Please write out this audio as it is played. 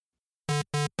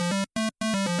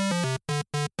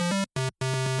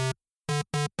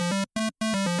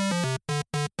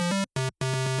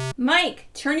Mike,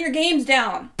 turn your games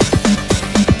down.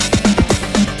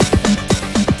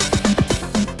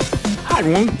 Hi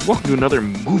everyone, welcome to another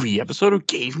movie episode of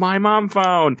Games My Mom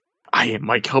Found. I am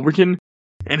Mike Helberton,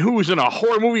 and who's in a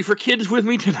horror movie for kids with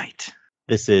me tonight?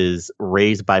 This is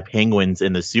Raised by Penguins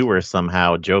in the Sewer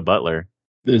Somehow, Joe Butler.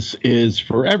 This is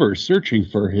Forever Searching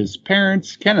for His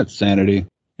Parents, Kenneth Sanity.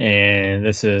 And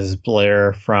this is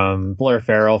Blair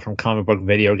Farrell from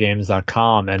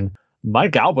comicbookvideogames.com. And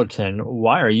Mike Alberton,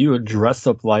 why are you dressed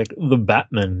up like the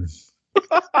Batman?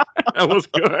 That was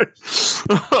good.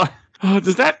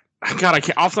 Does that... God,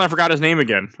 I forgot his name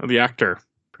again, of the actor.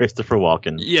 Christopher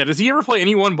Walken. Yeah, does he ever play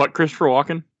anyone but Christopher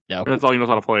Walken? Yeah. That's all he knows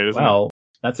how to play, isn't Well,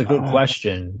 that's a good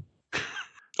question.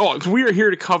 Oh, so we are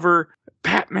here to cover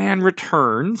Batman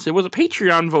Returns. It was a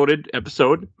Patreon voted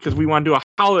episode because we want to do a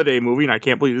holiday movie, and I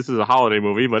can't believe this is a holiday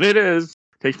movie, but it is.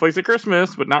 Takes place at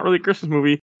Christmas, but not really a Christmas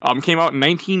movie. Came out in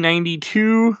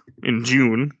 1992 in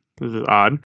June. This is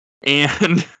odd,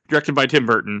 and directed by Tim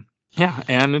Burton. Yeah,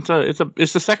 and it's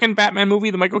the second Batman movie,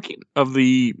 of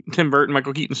the Tim Burton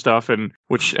Michael Keaton stuff, and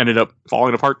which ended up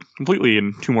falling apart completely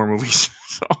in two more movies.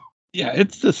 So. Yeah,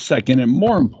 it's the second, and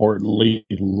more importantly,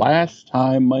 last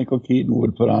time Michael Keaton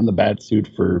would put on the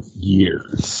Batsuit for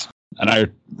years. And I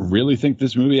really think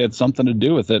this movie had something to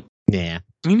do with it. Yeah.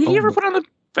 I mean, did he ever put on the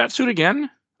Batsuit again,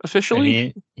 officially? I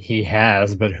mean, he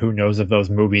has, but who knows if those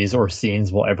movies or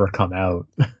scenes will ever come out.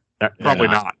 Probably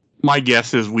not. My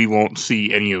guess is we won't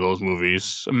see any of those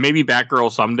movies. Maybe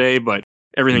Batgirl someday, but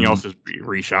everything else is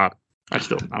reshot. I'm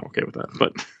still not okay with that.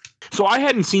 But so I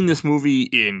hadn't seen this movie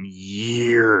in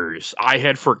years. I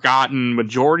had forgotten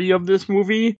majority of this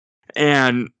movie,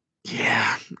 and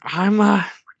yeah, I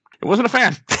wasn't a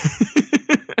fan.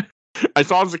 I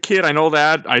saw it as a kid. I know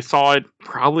that. I saw it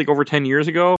probably over 10 years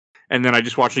ago, and then I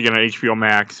just watched it again on HBO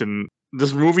Max. And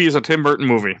this movie is a Tim Burton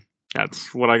movie.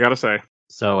 That's what I gotta say.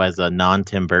 So as a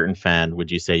non-Tim Burton fan,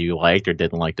 would you say you liked or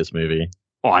didn't like this movie?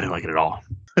 Oh, I didn't like it at all.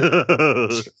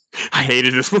 I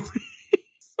hated this movie.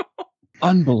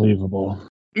 Unbelievable.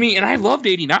 I mean, and I loved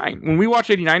 89. When we watched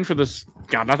 89 for this,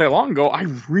 God, not that long ago, I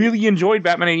really enjoyed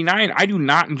Batman 89. I do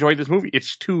not enjoy this movie.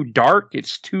 It's too dark.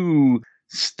 It's too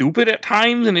stupid at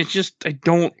times, and it's just, I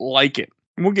don't like it.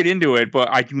 And we'll get into it, but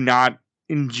I do not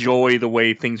enjoy the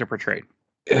way things are portrayed.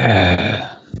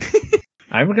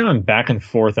 I've gone back and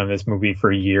forth on this movie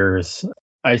for years.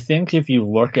 I think if you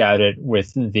look at it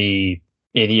with the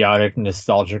idiotic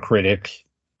nostalgia critic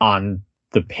on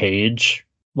the page,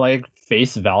 like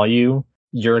face value,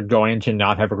 you're going to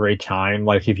not have a great time.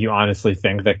 Like if you honestly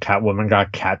think that Catwoman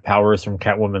got cat powers from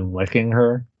Catwoman licking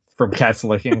her, from cats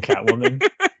licking Catwoman.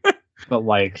 But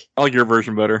like, I like your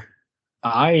version better.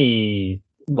 I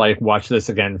watched this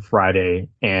again Friday,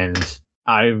 and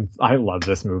I love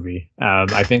this movie.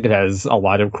 I think it has a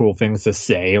lot of cool things to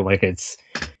say. Like it's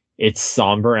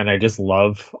somber, and I just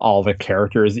love all the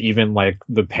characters, even like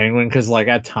the Penguin, because like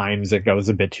at times it goes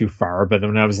a bit too far. But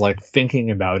then when I was like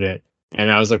thinking about it, and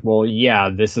I was like, well, yeah,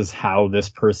 this is how this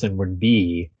person would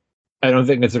be. I don't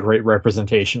think it's a great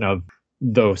representation of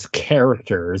those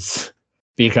characters,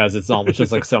 because it's almost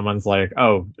just like someone's like,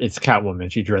 oh, it's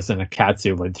Catwoman. She dressed in a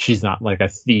catsuit. Like she's not like a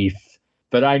thief.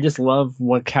 But I just love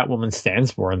what Catwoman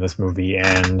stands for in this movie.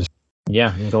 And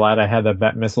yeah, I'm glad I had that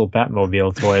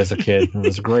Batmobile toy as a kid. It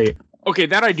was great. Okay,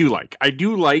 that I do like. I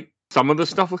do like some of the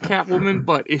stuff with Catwoman,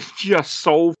 but it's just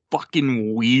so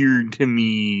fucking weird to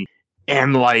me.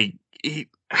 And like, it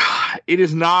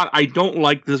is not, I don't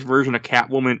like this version of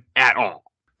Catwoman at all.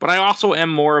 But I also am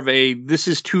more of this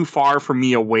is too far for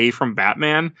me away from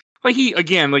Batman. Like he,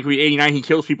 again, like we 89, he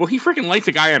kills people. He freaking lights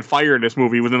a guy on fire in this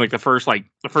movie within like the first time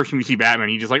we see Batman.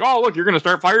 He's just like, oh, look, you're going to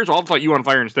start fires? I'll light you on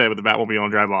fire instead with the Batmobile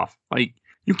and drive off. Like,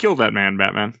 you killed that man,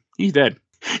 Batman. He's dead.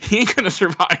 He ain't going to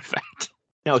survive that.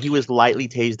 No, he was lightly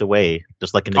tased away,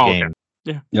 just like in the game.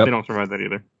 Okay. Yeah, They don't survive that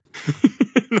either.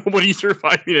 Nobody's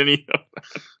surviving any of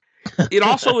that. It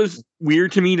also is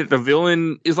weird to me that the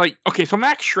villain is like, okay, so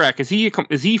Max Schreck, is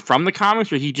he from the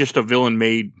comics, or is he just a villain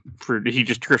made for, did he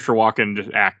just Christopher Walken just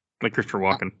act like Christopher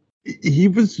Walken? He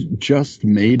was just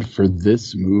made for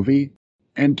this movie.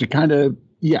 And to kind of,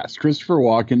 yes, Christopher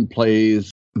Walken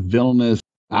plays villainous,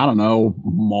 I don't know,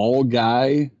 mall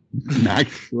guy,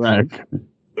 Max Schreck.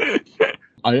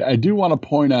 I do want to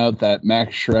point out that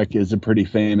Max Schreck is a pretty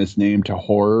famous name to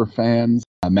horror fans.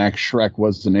 Max Schreck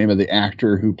was the name of the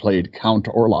actor who played Count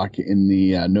Orlok in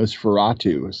the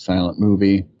Nosferatu silent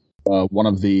movie. One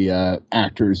of the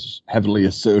actors heavily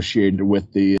associated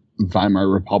with the Weimar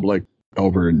Republic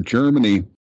over in Germany.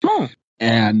 Oh.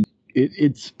 And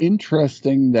it's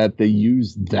interesting that they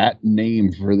use that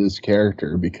name for this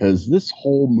character, because this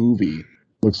whole movie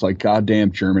looks like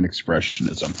goddamn German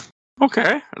expressionism.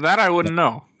 Okay, that I wouldn't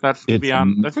know. That's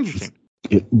that's interesting.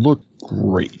 It looked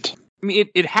great. I mean,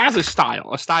 it has a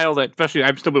style that, especially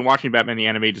I've still been watching Batman the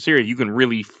Animated Series. You can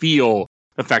really feel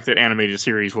the fact that Animated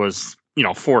Series was,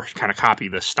 forced to kind of copy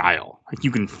this style. Like,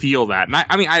 you can feel that. And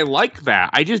I like that.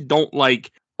 I just don't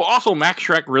like... Well, also, Max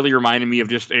Shrek really reminded me of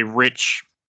just a rich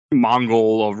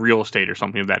Mongol of real estate or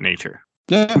something of that nature.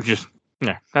 Yeah. Which is,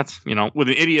 that's, with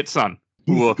an idiot son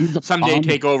who will someday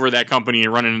take over that company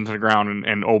and run it into the ground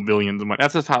and owe billions of money.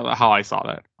 That's just how I saw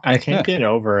that. I can't get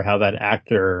over how that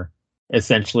actor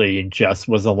essentially just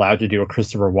was allowed to do a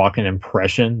Christopher Walken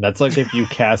impression. That's like if you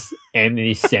cast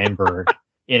Andy Samberg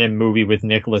in a movie with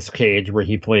Nicolas Cage where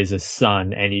he plays his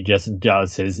son and he just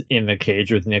does his In the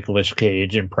Cage with Nicolas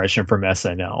Cage impression from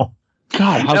SNL.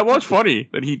 God, that was funny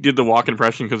that he did the Walken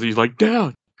impression because he's like,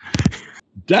 Dad,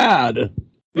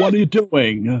 what are you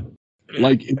doing?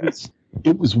 Like,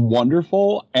 it was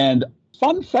wonderful. And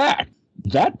fun fact,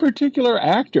 that particular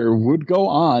actor would go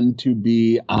on to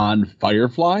be on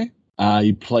Firefly.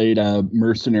 He played a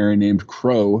mercenary named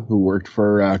Crow who worked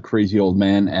for crazy old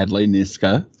man Adlai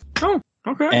Niska. Oh,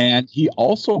 okay. And he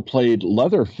also played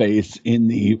Leatherface in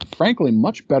the, frankly,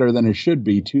 much better than it should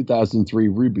be, 2003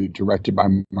 reboot directed by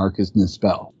Marcus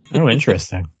Nispel. Oh,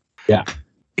 interesting. Yeah.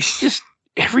 It's just,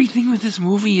 everything with this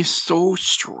movie is so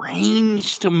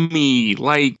strange to me.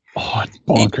 Like, oh, it's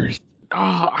bonkers.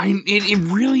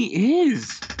 It really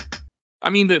is. I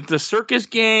mean, the circus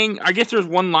gang, I guess there's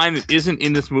one line that isn't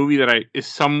in this movie that is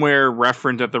somewhere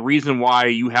referenced that the reason why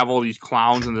you have all these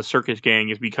clowns in the circus gang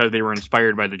is because they were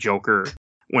inspired by the Joker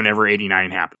whenever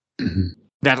 89 happened.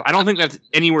 I don't think that's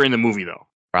anywhere in the movie, though.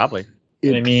 Probably.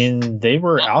 I mean, they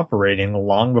were operating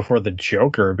long before the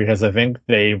Joker, because I think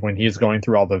when he's going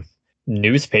through all the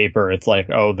newspaper, it's like,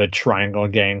 oh, the Triangle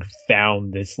Gang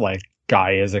found this like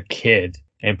guy as a kid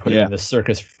and put him in the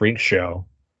circus freak show.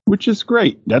 Which is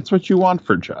great. That's what you want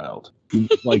for a child.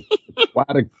 Like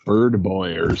aquatic bird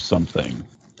boy or something.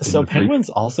 So Penguin's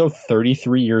also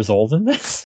 33 years old in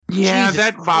this? Yeah, Jesus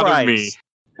that bothered me. Christ.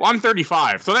 Well, I'm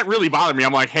 35, so that really bothered me.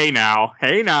 I'm like, hey now.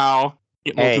 Getting a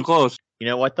little too close. You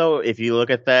know what, though? If you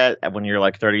look at that when you're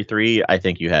like 33, I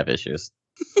think you have issues.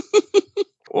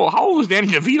 Well, how old was Danny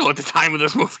DeVito at the time of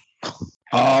this movie?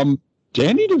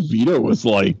 Danny DeVito was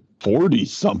like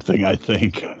 40-something, I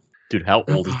think. Dude, how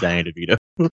old is Danny DeVito?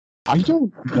 I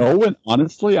don't know, and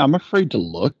honestly, I'm afraid to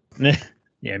look.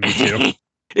 Yeah, me too.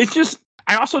 It's just,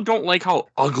 I also don't like how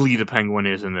ugly the Penguin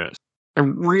is in this. I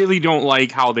really don't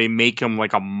like how they make him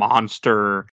like a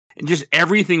monster. And just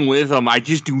everything with him, I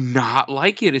just do not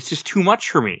like it. It's just too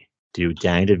much for me. Dude,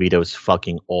 Danny DeVito's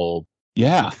fucking old.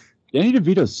 Yeah. Danny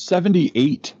DeVito's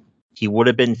 78. He would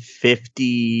have been 50...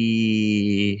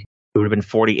 He would have been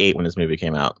 48 when this movie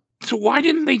came out. So why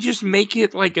didn't they just make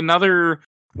it like another...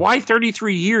 Why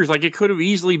 33 years? Like, it could have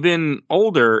easily been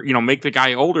older, make the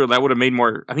guy older. That would have made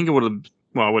more... I think it would have...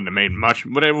 Well, it wouldn't have made much,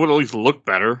 but it would at least look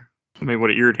better. Maybe would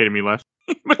have irritated me less.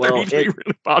 But 33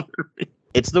 really bothered me.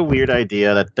 It's the weird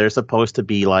idea that they're supposed to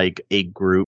be like a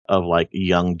group of like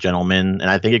young gentlemen. And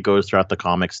I think it goes throughout the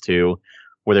comics too,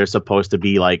 where they're supposed to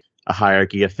be like a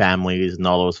hierarchy of families, and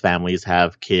all those families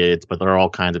have kids, but they're all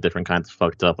kinds of different kinds of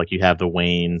fucked up. Like you have the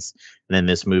Waynes, and in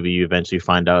this movie you eventually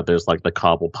find out there's like the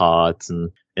Cobblepots,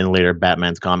 and in later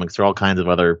Batman's comics there are all kinds of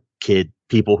other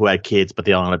people who had kids, but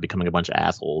they all end up becoming a bunch of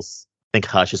assholes. I think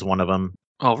Hush is one of them.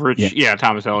 Oh, rich, yeah,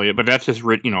 Thomas Elliot, but that's just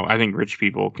rich. I think rich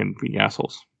people can be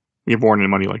assholes. You're born into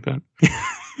money like that.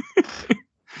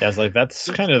 Yeah, it's like that's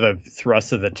kind of the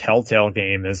thrust of the Telltale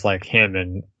game, is like him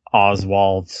and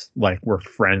Oswald like were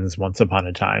friends once upon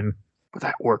a time. But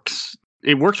that works.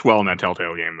 It works well in that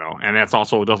Telltale game, though. And that's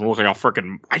also, it doesn't look like a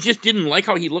freaking... I just didn't like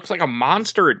how he looks like a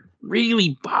monster. It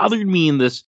really bothered me in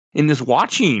this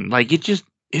watching. Like,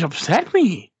 it upset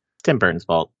me. Tim Burton's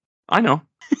fault. I know.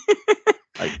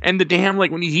 And the damn,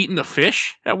 like, when he's eating the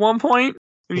fish at one point,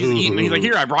 and he's eating, he's like,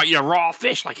 here, I brought you a raw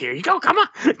fish. Like, here you go. Come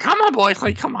on, boy. It's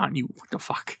like, come on, you, what the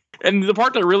fuck? And the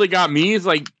part that really got me is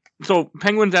like, so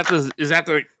Penguin's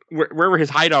wherever his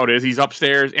hideout is, he's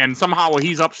upstairs, and somehow while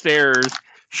he's upstairs,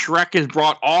 Shrek has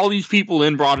brought all these people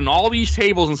in, brought in all these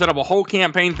tables and set up a whole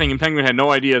campaign thing, and Penguin had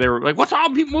no idea. They were like, what's all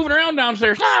people moving around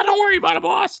downstairs? Don't worry about it,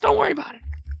 boss. Don't worry about it.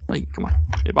 Like, come on.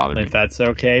 It bothered me. That's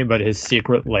okay, but his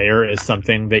secret lair is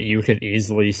something that you could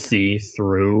easily see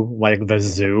through, like the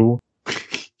zoo.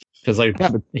 Because like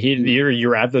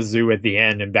you're at the zoo at the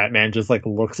end, and Batman just like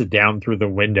looks down through the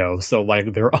window. So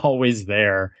like they're always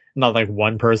there. Not like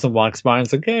one person walks by and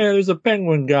it's like, hey, there's a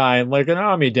penguin guy and like an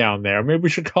army down there. Maybe we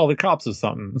should call the cops or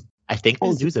something. I think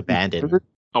the zoo's abandoned.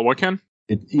 Oh, what, Ken?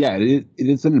 It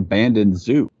is an abandoned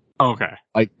zoo. Okay.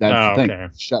 Like that's the thing.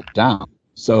 Okay. Shut down.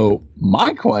 So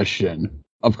my question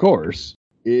of course,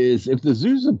 is if the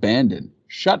zoo's abandoned,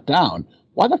 shut down,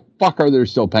 why the fuck are there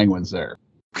still penguins there?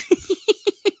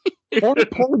 More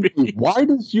importantly, why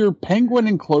does your penguin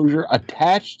enclosure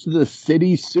attach to the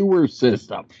city sewer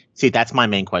system? See, that's my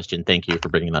main question. Thank you for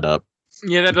bringing that up.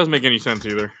 Yeah, that doesn't make any sense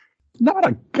either. Not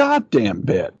a goddamn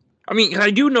bit. I mean,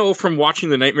 I do know from watching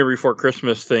the Nightmare Before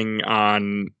Christmas thing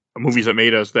on Movies That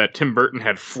Made Us that Tim Burton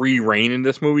had free reign in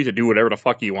this movie to do whatever the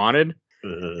fuck he wanted.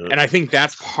 And I think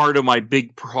that's part of my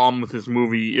big problem with this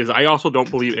movie is I also don't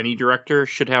believe any director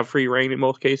should have free reign in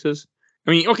most cases.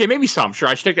 I mean, okay, maybe some. Sure,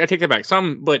 I take that back.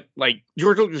 Some, but like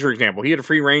George Lucas, for example, he had a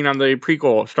free reign on the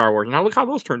prequel Star Wars. Now look how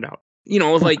those turned out. You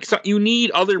know, like so you need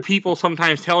other people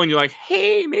sometimes telling you, like,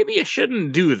 hey, maybe you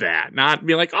shouldn't do that. Not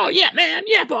be like, oh yeah, man,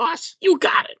 yeah, boss, you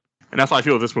got it. And that's how I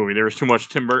feel with this movie. There was too much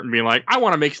Tim Burton being like, I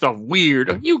want to make stuff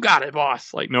weird. You got it,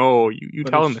 boss. Like, no, you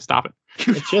tell him to stop it.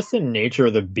 It's just the nature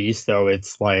of the beast, though.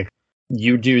 It's like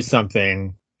you do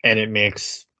something and it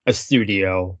makes a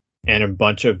studio and a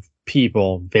bunch of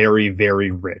people very, very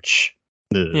rich.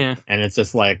 Yeah. And it's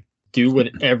just like, do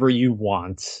whatever you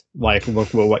want. Like,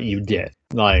 look what you did.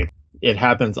 Like, it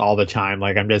happens all the time.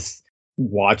 Like, I'm just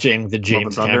watching the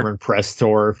James Cameron press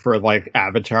tour for, like,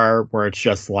 Avatar, where it's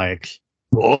just like,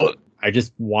 I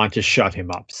just want to shut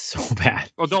him up so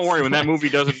bad. Well, don't worry. When that movie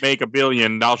doesn't make $1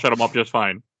 billion, I'll shut him up just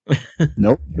fine.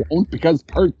 Nope, won't, because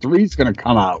part 3 is going to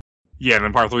come out. Yeah, and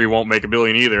then part 3 won't make $1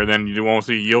 billion either. Then you won't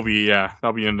see. I'll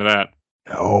be into that.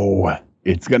 No,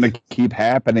 it's going to keep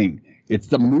happening. It's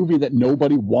the movie that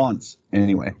nobody wants.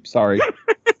 Anyway, sorry.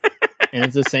 And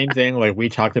it's the same thing. Like we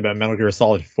talked about Metal Gear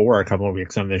Solid 4 a couple of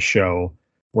weeks on this show,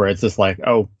 where it's just like,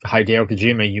 oh, Hideo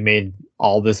Kojima, you made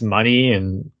all this money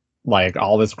and like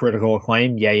all this critical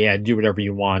acclaim. Yeah, do whatever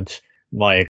you want.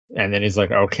 Like, and then he's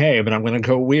like, okay, but I'm going to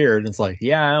go weird. It's like,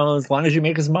 yeah, well, as long as you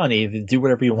make us money, do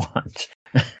whatever you want.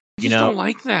 I just don't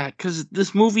like that because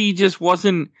this movie just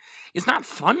wasn't. It's not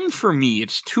fun for me.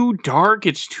 It's too dark.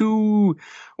 It's too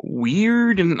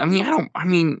weird. And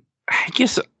I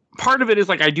guess part of it is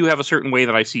like I do have a certain way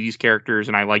that I see these characters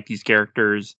and I like these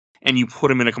characters. And you put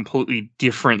them in a completely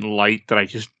different light that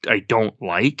I don't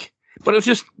like. But it's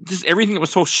just everything that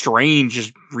was so strange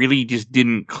just really just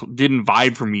didn't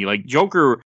vibe for me. Like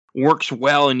Joker works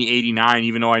well in the 89,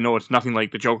 even though I know it's nothing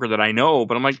like the Joker that I know.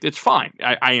 But I'm like, it's fine.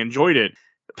 I enjoyed it.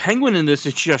 Penguin in this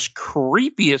is just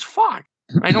creepy as fuck.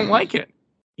 I don't like it.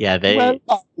 Yeah,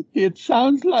 Well, it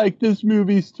sounds like this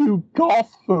movie's too goth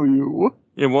for you.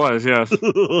 It was, yes.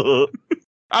 It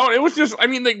was just, I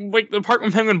mean, like the part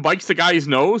when Penguin bites the guy's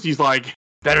nose, he's like,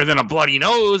 better than a bloody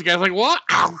nose. The guy's like, what?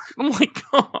 Ow. I'm like,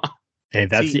 oh. Hey,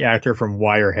 that's the actor from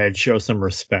Wirehead. Show some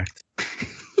respect.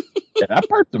 Yeah, that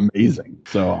part's amazing.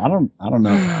 So I don't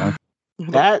know.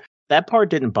 That part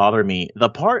didn't bother me. The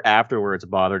part afterwards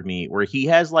bothered me, where he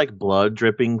has like blood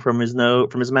dripping from his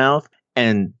mouth,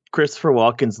 and Christopher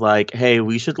Walken's like, "Hey,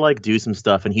 we should like do some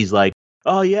stuff," and he's like,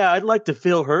 "Oh yeah, I'd like to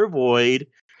fill her void."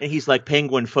 And he's like,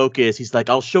 "Penguin, focus." He's like,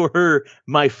 "I'll show her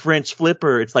my French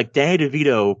flipper." It's like, Danny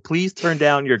DeVito, please turn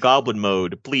down your goblin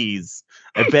mode, please.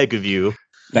 I beg of you.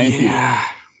 Thank you.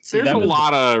 There's a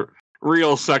lot of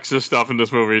real sexist stuff in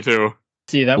this movie too.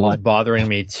 See, that was bothering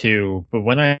me too.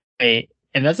 But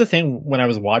and that's the thing, when I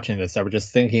was watching this, I was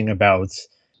just thinking about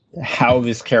how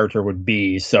this character would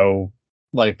be. So,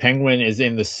 like, Penguin is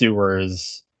in the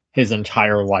sewers his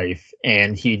entire life,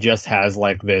 and he just has,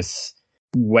 like, this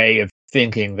way of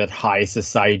thinking that high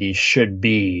society should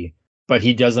be, but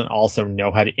he doesn't also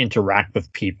know how to interact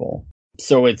with people.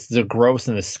 So it's the gross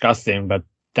and disgusting, but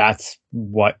that's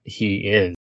what he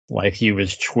is. Like, he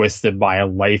was twisted by a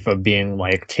life of being,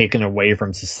 like, taken away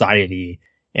from society.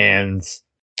 And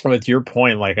with your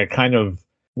point, like, I kind of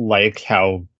like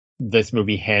how this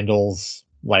movie handles,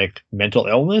 like, mental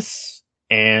illness.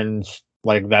 And,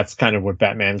 like, that's kind of what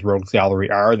Batman's Rogues Gallery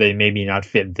are. They maybe not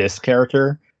fit this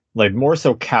character. Like, more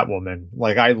so Catwoman.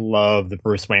 Like, I love the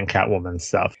Bruce Wayne Catwoman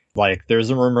stuff. Like, there's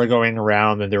a rumor going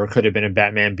around that there could have been a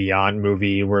Batman Beyond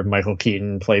movie where Michael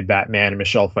Keaton played Batman and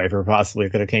Michelle Pfeiffer possibly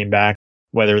could have came back.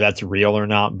 Whether that's real or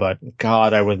not, but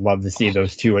God, I would love to see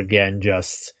those two again,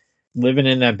 just living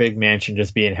in that big mansion,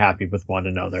 just being happy with one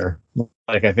another.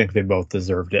 Like, I think they both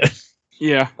deserved it.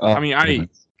 Yeah, I mean,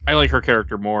 I like her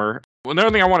character more. Another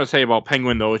thing I want to say about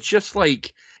Penguin, though, it's just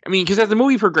like, I mean, because as the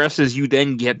movie progresses, you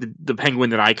then get the Penguin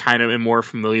that I kind of am more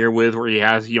familiar with, where he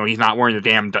has, you know, he's not wearing the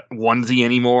damn onesie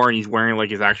anymore, and he's wearing,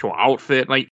 like, his actual outfit.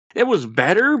 Like, it was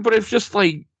better, but it's just,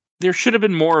 like, there should have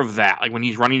been more of that. Like, when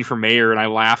he's running for mayor, and I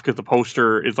laugh because the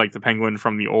poster is, like, the Penguin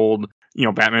from the old, you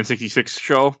know, Batman 66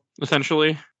 show,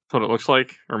 essentially. That's what it looks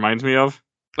like. It reminds me of.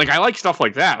 Like, I like stuff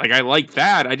like that. Like, I like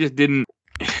that. I just didn't...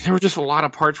 there were just a lot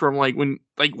of parts where I'm like,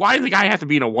 why does the guy have to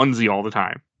be in a onesie all the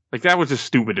time? Like, that was just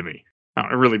stupid to me. No,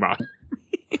 it really bothered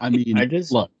me. I mean,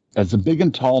 look, as a big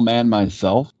and tall man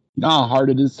myself, you know how hard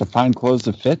it is to find clothes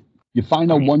that fit? You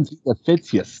find a onesie that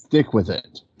fits, you stick with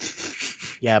it.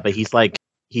 Yeah, but he's like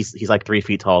 3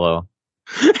 feet tall though.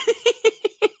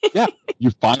 Yeah,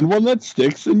 you find one that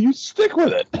sticks and you stick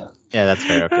with it. Yeah, that's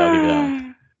fair. Okay, I'll give you that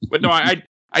one. But no,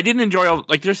 I didn't enjoy all,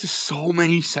 like, there's just so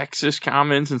many sexist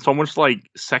comments and so much like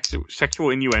sexual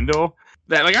innuendo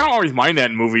that, like, I don't always mind that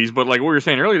in movies, but like what we were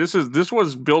saying earlier, this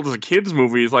was billed as a kids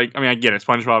movie. It's like, I mean, I get it,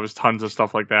 SpongeBob has tons of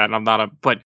stuff like that, and I'm not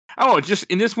but I don't know, just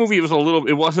in this movie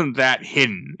it wasn't that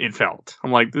hidden, it felt.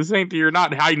 I'm like, you're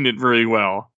not hiding it very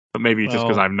well. But maybe just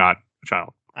because I'm not a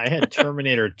child. I had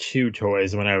Terminator 2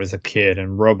 toys when I was a kid,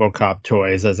 and RoboCop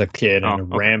toys as a kid, and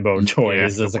Rambo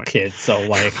toys as a kid. So,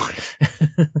 like,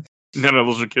 none of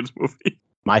those are kids' movies.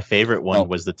 My favorite one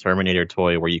was the Terminator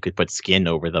toy where you could put skin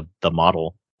over the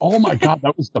model. Oh my god,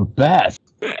 that was the best.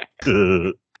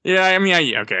 Yeah, I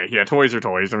mean, toys are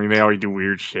toys. I mean, they always do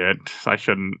weird shit. So I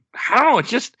don't know. It's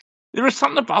just, there was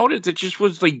something about it that just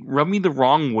was like rubbed me the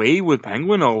wrong way with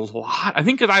Penguin a lot. I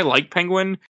think because I like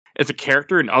Penguin as a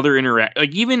character and other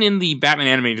like even in the Batman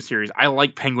animated series, I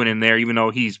like Penguin in there, even though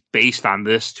he's based on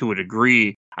this to a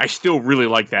degree. I still really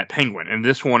like that Penguin, and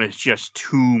this one is just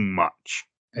too much.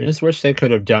 I just wish they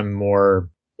could have done more.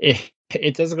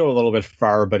 It does go a little bit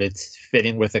far, but it's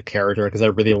fitting with the character, because I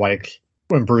really like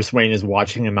when Bruce Wayne is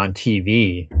watching him on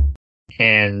TV,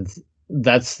 and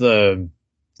that's the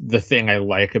thing I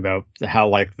like about how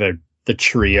like the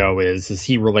trio is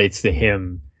he relates to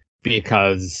him,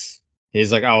 because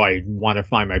he's like, oh, I want to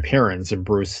find my parents, and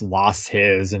Bruce lost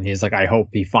his, and he's like, I hope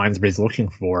he finds what he's looking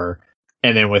for.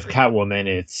 And then with Catwoman,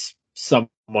 it's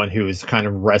someone who's kind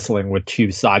of wrestling with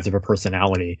two sides of a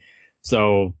personality.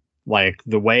 So, like,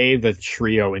 the way the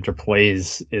trio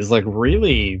interplays is, like,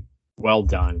 really well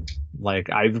done. Like,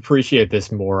 I appreciate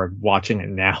this more watching it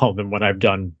now than what I've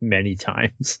done many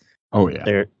times. Oh,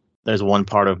 yeah. There's one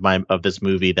part of this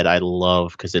movie that I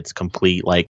love because it's complete,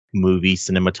 like, movie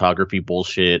cinematography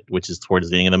bullshit, which is towards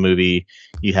the end of the movie.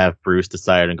 You have Bruce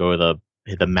decide to go to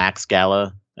the Max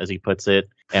Gala, as he puts it,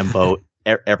 and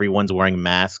everyone's wearing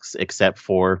masks except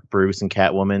for Bruce and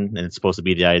Catwoman, and it's supposed to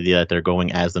be the idea that they're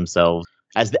going as themselves,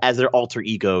 as their alter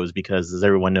egos, because as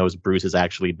everyone knows, Bruce is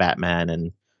actually Batman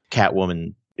and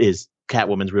Catwoman is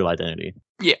Catwoman's real identity.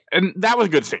 Yeah, and that was a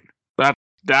good scene. That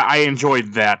I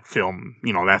enjoyed that film.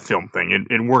 That film thing.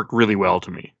 It worked really well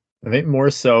to me. I think more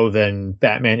so than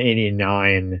Batman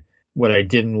 89, what I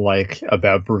didn't like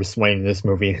about Bruce Wayne in this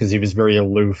movie, because he was very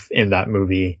aloof in that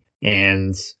movie,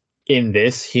 and in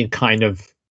this, he kind of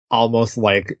almost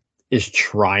like is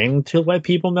trying to let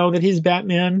people know that he's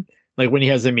Batman. Like when he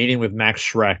has a meeting with Max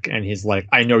Schreck and he's like,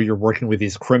 I know you're working with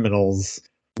these criminals.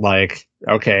 Like,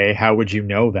 okay, how would you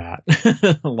know that?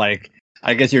 Like,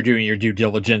 I guess you're doing your due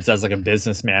diligence as like a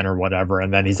businessman or whatever.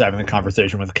 And then he's having a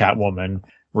conversation with Catwoman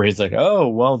where he's like, oh,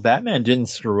 well, Batman didn't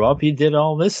screw up. He did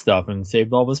all this stuff and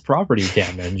saved all this property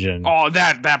damage. And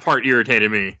that part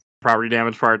irritated me. Property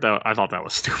damage part, I thought that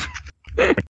was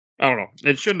stupid. I don't know.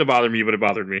 It shouldn't have bothered me, but it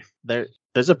bothered me.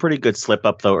 There's a pretty good slip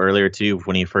up though earlier too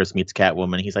when he first meets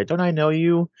Catwoman. He's like, "Don't I know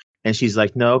you?" And she's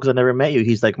like, "No, because I never met you."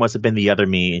 He's like, "Must have been the other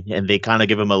me." And they kind of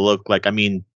give him a look like, "I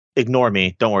mean, ignore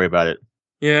me. Don't worry about it."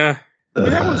 Yeah,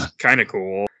 that was kind of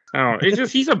cool. I don't know. It's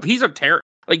just he's a terror.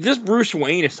 Like this Bruce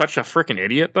Wayne is such a freaking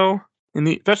idiot though.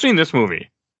 Especially in this movie,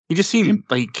 he just seemed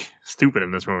like stupid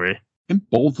in this movie. In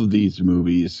both of these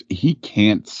movies, he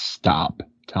can't stop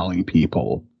telling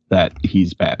people that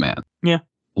he's Batman. Yeah.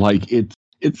 Like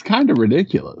it's kind of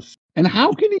ridiculous. And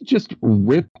how can he just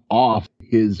rip off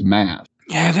his mask?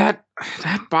 Yeah,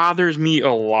 that bothers me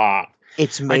a lot.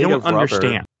 It's made of rubber. I don't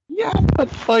understand. Yeah, but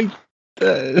like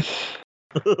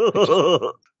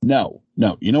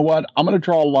No. You know what? I'm going to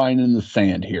draw a line in the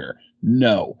sand here.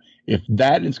 No. If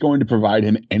that is going to provide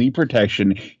him any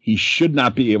protection, he should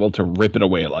not be able to rip it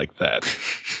away like that.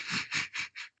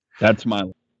 That's my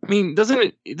line. I mean, does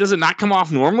it not come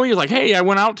off normally? You're like, hey, I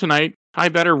went out tonight. I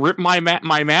better rip my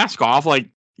mask off. Like,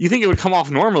 you think it would come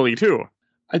off normally too?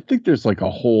 I think there's like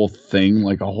a whole thing,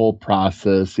 like a whole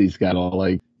process. He's got to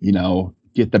like,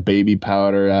 get the baby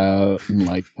powder out and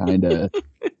like kind of,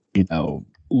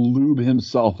 lube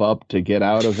himself up to get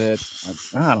out of it.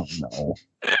 I don't know.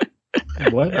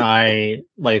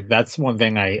 What that's one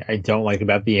thing I don't like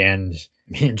about the end.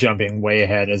 Jumping way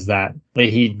ahead is that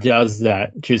he does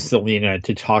that to Selina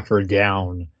to talk her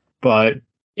down. But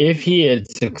if he had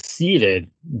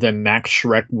succeeded, then Max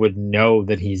Schreck would know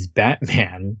that he's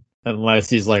Batman, unless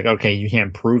he's like, okay, you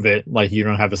can't prove it. Like, you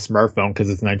don't have a smartphone because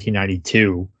it's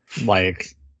 1992.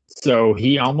 Like, So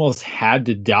he almost had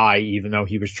to die, even though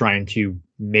he was trying to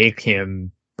make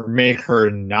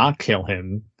her not kill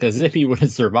him. Because if he would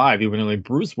have survived, he would have been like,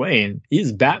 Bruce Wayne,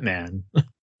 he's Batman.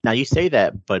 Now you say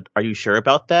that, but are you sure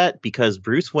about that? Because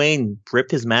Bruce Wayne ripped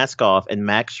his mask off, and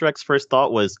Max Shreck's first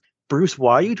thought was, Bruce,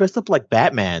 why are you dressed up like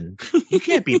Batman? You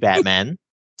can't be Batman.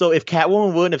 So if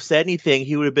Catwoman wouldn't have said anything,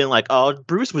 he would have been like, oh,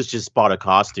 Bruce was just bought a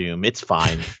costume. It's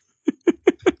fine.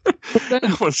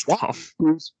 That was tough.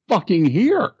 Who's fucking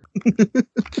here?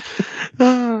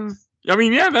 I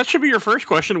mean, yeah, that should be your first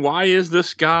question. Why is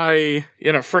this guy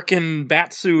in a frickin'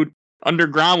 bat suit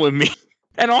underground with me?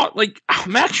 And all, like,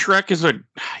 Max Shreck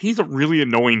he's a really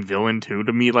annoying villain too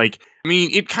to me. Like, I mean,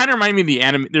 it kind of reminded me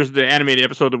of there's the animated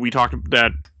episode that we talked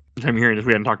that I'm hearing this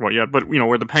we hadn't talked about yet, but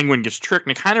where the Penguin gets tricked,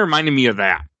 and it kind of reminded me of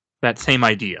that same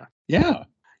idea. Yeah.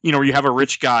 Where you have a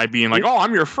rich guy being like, oh,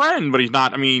 I'm your friend, but he's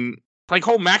not. I mean, like,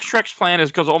 whole Max Shreck's plan is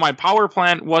because, my power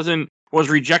plant was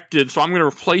rejected, so I'm going to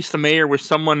replace the mayor with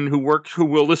someone who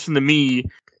will listen to me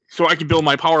so I can build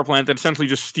my power plant that essentially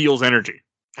just steals energy.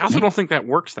 I also don't think that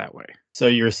works that way. So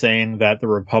you're saying that the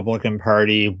Republican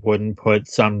Party wouldn't put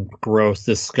some gross,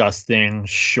 disgusting,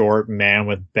 short man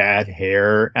with bad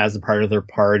hair as a part of their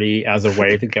party as a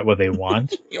way to get what they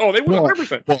want? Oh, they would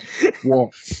 100%.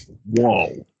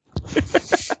 Whoa.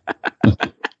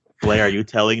 Blair, are you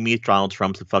telling me Donald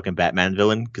Trump's a fucking Batman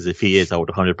villain? Because if he is, I would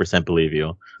 100% believe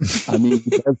you. I mean, he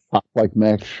does pop like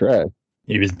Max Shreck.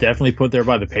 He was definitely put there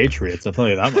by the Patriots. I'll tell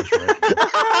you that much right.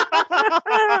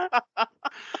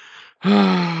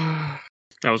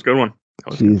 That was a good one.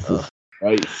 Jesus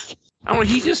Christ. I don't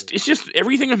know, it's just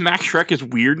everything with Max Shreck is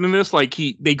weird in this. Like,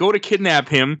 they go to kidnap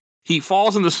him, he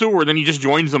falls in the sewer, then he just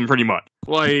joins them pretty much.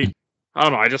 Like, I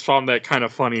don't know, I just found that kind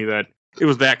of funny that it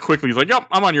was that quickly. He's like, yep,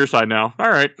 I'm on your side now. All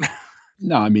right.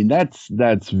 No, I mean, that's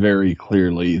very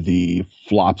clearly the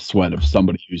flop sweat of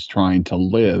somebody who's trying to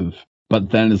live,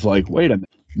 but then is like, wait a minute,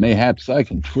 mayhaps I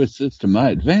can twist this to my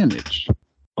advantage.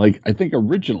 Like, I think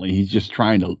originally he's just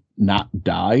trying to not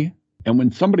die. And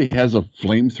when somebody has a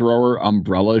flamethrower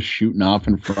umbrella shooting off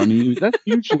in front of you, that's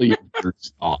usually your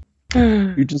first thought.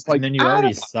 You're just like, and then you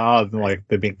already saw like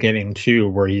the beginning too,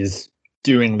 where he's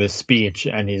doing this speech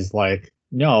and he's like,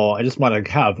 no, I just want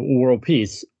to have world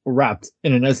peace wrapped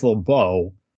in a nice little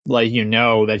bow. Like,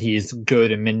 that he's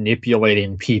good at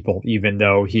manipulating people, even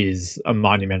though he's a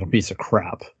monumental piece of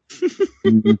crap.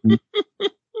 Mm-hmm.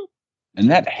 And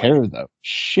that hair, though,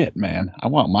 shit, man. I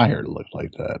want my hair to look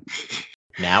like that.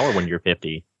 Now or when you're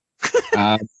 50?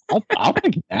 I'll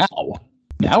pick now.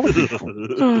 Now would be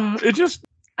cool.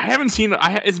 I haven't seen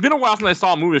it's been a while since I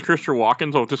saw a movie with Christopher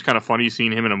Walken, so it's just kind of funny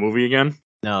seeing him in a movie again.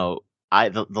 No,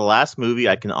 the last movie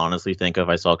I can honestly think of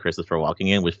I saw Christopher Walken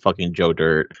in was fucking Joe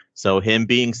Dirt. So him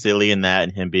being silly in that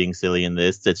and him being silly in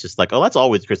this, it's just like, oh, that's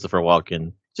always Christopher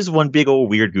Walken. Just one big old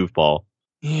weird goofball.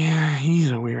 Yeah,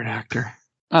 he's a weird actor.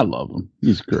 I love him.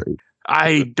 He's great.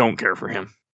 I don't care for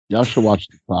him. Y'all should watch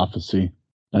The Prophecy.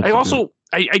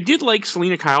 I did like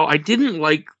Selena Kyle. I didn't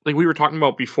like we were talking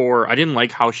about before, I didn't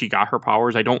like how she got her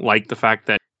powers. I don't like the fact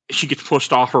that she gets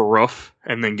pushed off her roof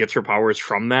and then gets her powers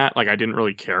from that. Like, I didn't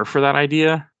really care for that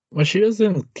idea. Well, she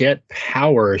doesn't get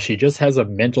power. She just has a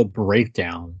mental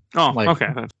breakdown. Oh, like,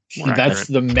 okay. That's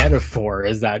the metaphor,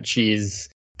 is that she's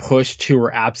pushed to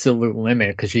her absolute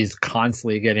limit because she's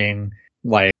constantly getting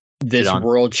like this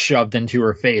world shoved into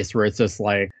her face, where it's just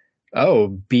like, oh,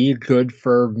 be good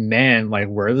for men, like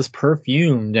wear this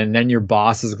perfume, and then your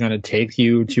boss is going to take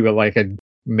you to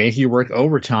make you work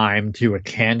overtime to a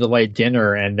candlelight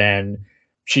dinner, and then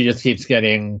she just keeps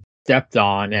getting stepped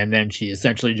on, and then she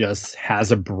essentially just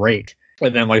has a break.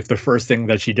 And then like the first thing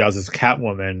that she does as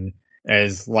Catwoman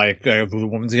is like the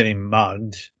woman's getting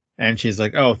mugged, and she's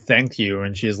like, oh, thank you.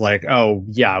 And she's like, oh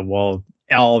yeah, well,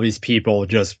 all these people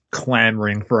just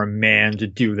clamoring for a man to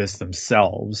do this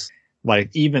themselves.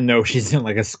 Like, even though she's in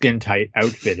like a skin tight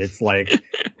outfit, it's like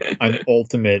an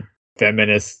ultimate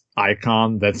feminist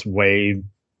icon that's way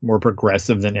more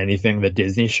progressive than anything that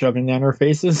Disney's shoving down our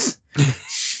faces.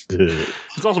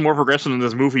 It's also more progressive than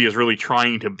this movie is really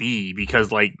trying to be,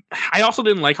 because like, I also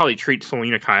didn't like how they treat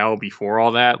Selena Kyle before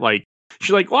all that. Like, she's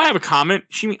like, well, I have a comment.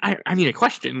 I mean a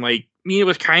question. Like, it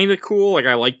was kind of cool. Like,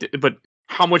 I liked it, but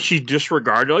how much she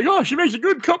disregarded, like, oh, she makes a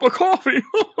good cup of coffee.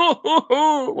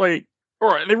 Like,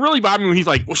 or it really bothered me when he's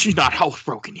like, well, she's not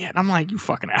housebroken yet. I'm like, you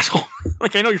fucking asshole.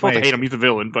 Like, I know you're supposed to hate him. He's a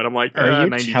villain, but I'm like, are you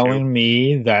 92. telling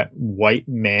me that white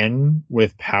men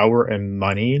with power and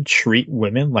money treat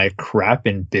women like crap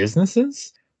in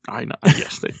businesses? I know.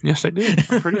 Yes, they do.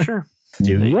 I'm pretty sure.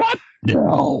 Dude. What?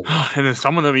 No. And then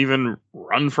some of them even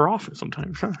run for office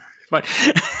sometimes. Huh? But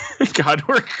God,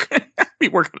 we're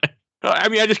working on it. I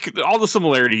mean, I just all the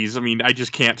similarities. I mean, I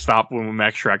just can't stop with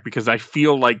Max Shrek because I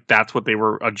feel like that's what they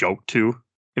were a joke to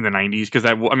in the '90s. Because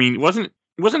I mean, wasn't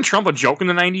Trump a joke in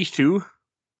the '90s too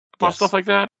about Yes. stuff like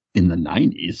that? In the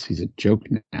 90s, he's a joke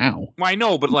now. Well, I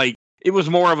know, but like it was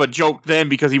more of a joke then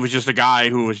because he was just a guy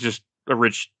who was just a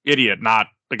rich idiot, not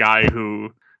the guy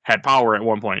who had power at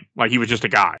one point. Like he was just a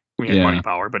guy. We had money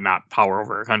power, but not power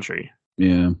over a country.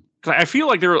 Yeah. I feel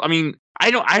like I mean, I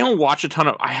haven't watched a ton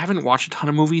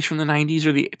of movies from the '90s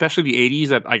or especially the '80s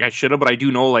that like I should have, but I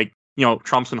do know like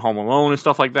Trump's in Home Alone and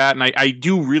stuff like that, and I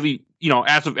do really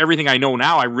as of everything I know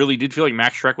now, I really did feel like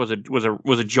Max Shrek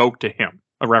was a joke to him,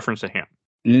 a reference to him.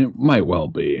 It might well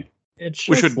be. It's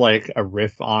just like a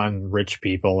riff on rich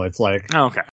people. It's like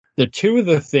Okay, the two of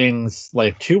the things,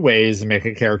 like two ways to make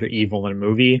a character evil in a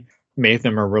movie, make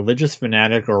them a religious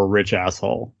fanatic or a rich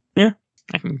asshole.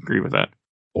 I can agree with that.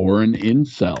 Or an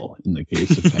incel in the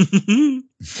case of Penguin.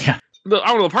 Yeah. I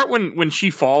don't know, the part when she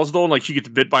falls though, and like she gets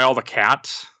bit by all the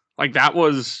cats, like that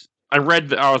was. I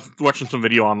was watching some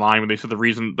video online when they said the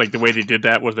reason, like the way they did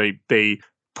that was they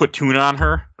put tuna on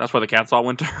her. That's why the cats all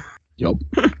went to her. Yup.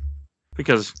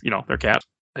 Because they're cats.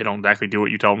 They don't exactly do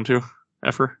what you tell them to.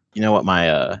 Ever. You know what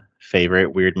my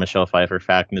favorite weird Michelle Pfeiffer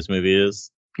fact in this movie is?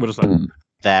 What is that? Mm.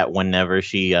 That whenever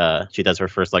she does her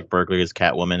first like burglary as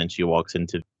Catwoman and she walks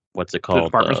into what's it The called?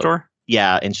 department store.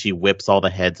 Yeah, and she whips all the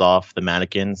heads off the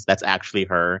mannequins. That's actually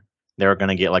her. They were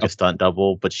gonna get like a stunt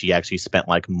double, but she actually spent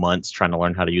like months trying to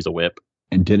learn how to use a whip.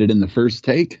 And did it in the first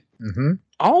take. Mm-hmm.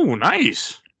 Oh,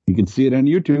 nice. You can see it on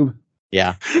YouTube.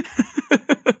 Yeah.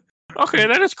 Okay,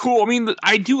 that is cool. I mean,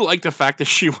 I do like the fact that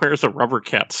she wears a rubber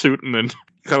cat suit and then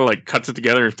kind of like cuts it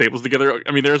together and staples together.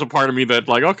 I mean, there's a part of me that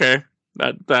like, okay,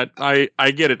 that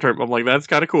I get it. I'm like, that's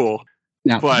kind of cool.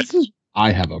 Now, But- this is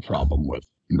I have a problem with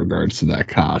in regards to that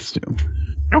costume.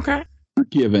 Okay. We're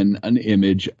given an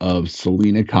image of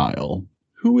Selena Kyle,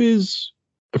 who is,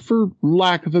 for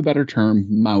lack of a better term,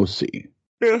 mousy.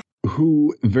 Yeah.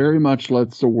 Who very much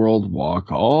lets the world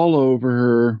walk all over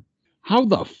her. How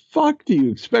the fuck do you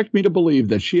expect me to believe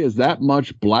that she has that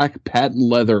much black patent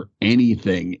leather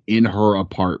anything in her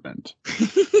apartment?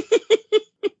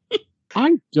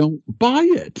 I don't buy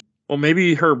it. Well,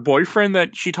 maybe her boyfriend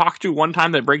that she talked to one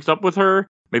time that breaks up with her,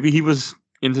 maybe he was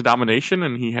into domination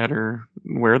and he had her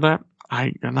wear that.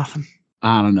 I got nothing.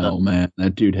 I don't know, man.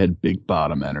 That dude had big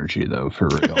bottom energy, though, for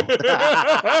real.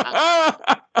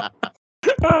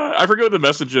 I forget what the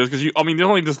message is because there's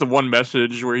only just the one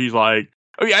message where he's like,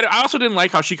 oh yeah, I also didn't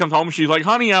like how she comes home. She's like,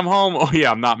 honey, I'm home. Oh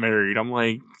yeah, I'm not married. I'm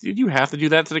like, did you have to do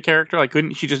that to the character? Like,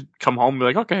 couldn't she just come home and be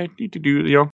like, okay, need to do,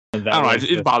 And I don't know, was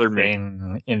it the bothered me.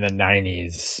 thing in the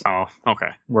 90s Oh,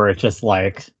 okay. where it's just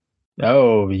like,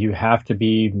 oh, you have to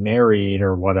be married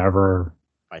or whatever.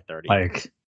 By 30.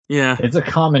 Like, Yeah. it's a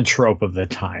common trope of the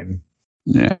time.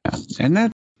 Yeah, and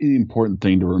that's the important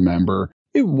thing to remember.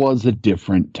 It was a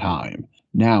different time.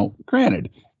 Now, granted,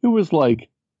 it was like,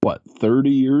 30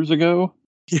 years ago?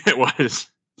 Yeah, it was.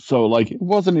 So, like, it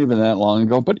wasn't even that long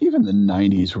ago, but even the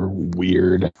 90s were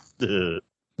weird.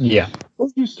 Yeah. They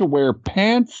used to wear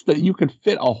pants that you could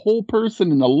fit a whole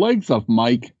person in the legs of,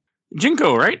 Mike.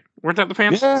 Jinko, right? Weren't that the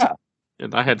pants? Yeah. Yeah,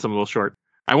 I had some a little short.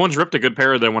 I once ripped a good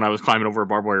pair of them when I was climbing over a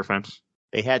barbed wire fence.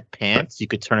 They had pants you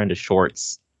could turn into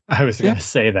shorts. I was going Yeah. to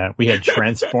say that. We had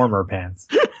Transformer pants.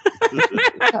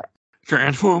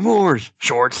 Transformers,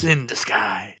 shorts in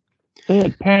disguise. They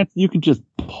had pants you could just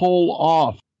pull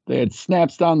off. They had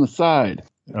snaps down the side.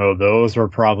 Oh, those were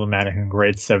problematic in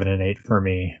grades 7 and 8 for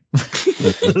me.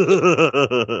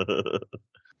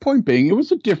 Point being, it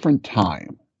was a different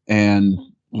time. And,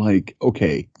 like,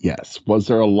 okay, yes. Was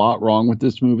there a lot wrong with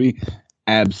this movie?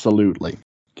 Absolutely.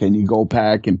 Can you go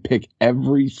back and pick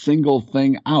every single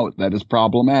thing out that is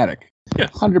problematic?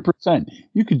 Yes. 100%.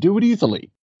 You could do it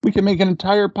easily. We can make an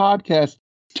entire podcast,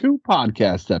 2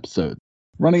 podcast episodes,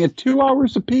 running at 2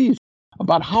 hours apiece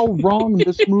about how wrong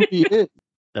this movie is.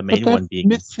 The But main that's one being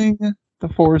missing the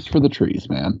forest for the trees,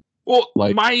 man. Well,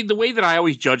 Like- the way that I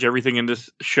always judge everything in this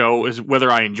show is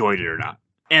whether I enjoyed it or not.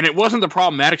 And it wasn't the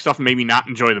problematic stuff that made me not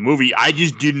enjoy the movie. I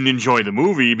just didn't enjoy the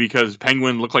movie because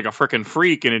Penguin looked like a freaking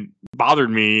freak and it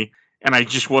bothered me. And I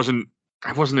wasn't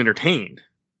entertained.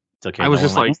 it's okay. I was no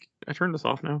just one like, I turned this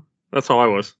off now. That's how I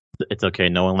was. it's okay.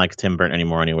 No one likes Tim Burton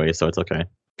anymore anyway, so it's okay.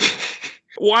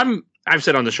 Well, I've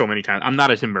said on the show many times, I'm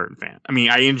not a Tim Burton fan. I mean,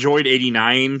 I enjoyed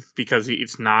 89 because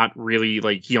it's not really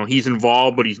like, he's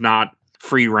involved, but he's not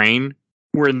free reign.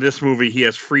 Where in this movie, he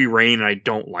has free reign and I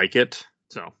don't like it.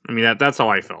 So, I mean, that's how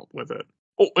I felt with it.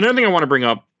 Oh, another thing I want to bring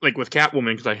up, like with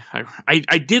Catwoman, because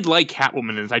I did like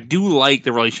Catwoman, is I do like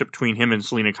the relationship between him and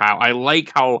Selena Kyle. I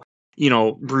like how,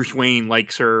 Bruce Wayne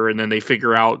likes her, and then they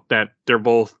figure out that they're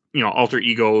both alter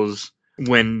egos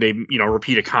when they,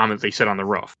 repeat a comment they said on the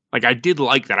roof. Like, I did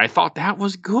like that. I thought that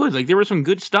was good. Like, there was some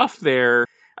good stuff there.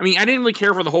 I mean, I didn't really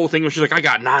care for the whole thing where she's like, I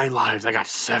got 9 lives, I got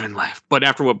 7 left. But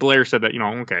after what Blair said that,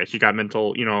 okay, she got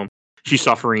mental, she's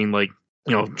suffering like,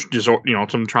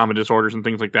 some trauma disorders and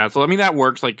things like that. So, I mean, that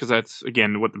works, like, because that's,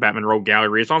 again, what the Batman Rogue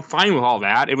Gallery is. So I'm fine with all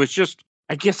that. It was just,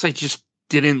 I guess I just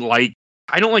didn't like,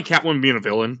 I don't like Catwoman being a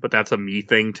villain, but that's a me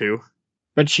thing too.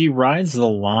 But she rides the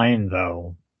line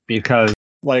though, because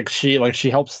she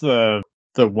helps the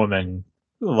woman,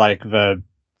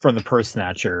 from the purse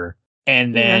snatcher,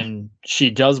 and then she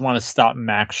does want to stop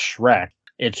Max Schreck.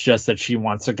 It's just that she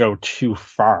wants to go too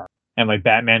far. And like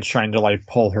Batman's trying to like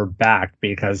pull her back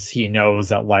because he knows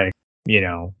that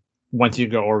once you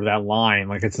go over that line,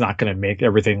 like it's not going to make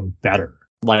everything better.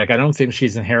 Like, I don't think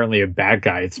she's inherently a bad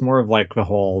guy. It's more of like the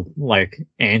whole like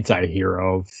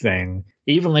anti-hero thing.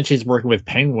 Even when she's working with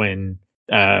Penguin,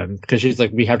 because she's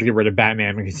like, we have to get rid of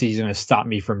Batman because he's going to stop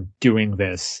me from doing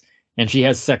this. And she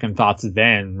has second thoughts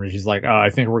then where she's like, oh, I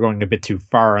think we're going a bit too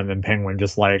far. And then Penguin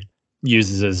just like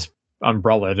uses his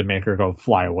umbrella to make her go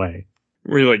fly away.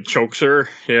 Where he like chokes her.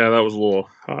 Yeah, that was a little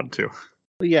odd too.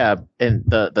 Yeah, and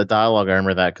the dialogue, I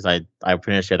remember that because I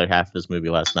finished the other half of this movie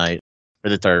last night,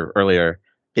 or earlier,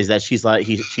 is that she's like,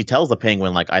 she tells the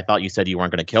Penguin, like, I thought you said you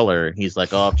weren't going to kill her. And he's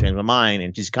like, oh, I've changed my mind.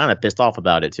 And she's kind of pissed off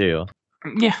about it too.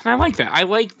 Yeah, I like that. I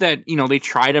like that, they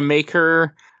try to make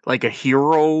her like a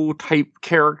hero type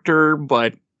character,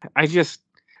 but there's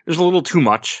a little too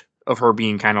much of her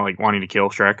being kind of like wanting to kill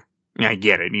Shrek. I mean, I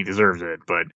get it. He deserves it,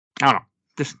 but I don't know.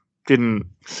 Just didn't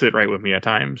sit right with me at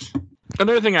times.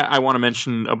 Another thing I want to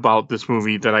mention about this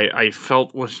movie that I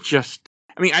felt was just,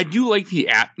 I mean, I do like the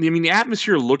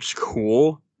atmosphere looks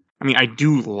cool. I mean, I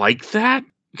do like that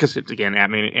because it's, again,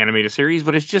 animated series,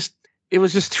 but it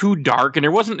was just too dark, and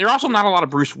there also not a lot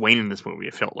of Bruce Wayne in this movie,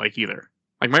 it felt like, either.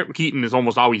 Like, Michael Keaton is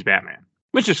almost always Batman,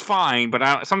 which is fine,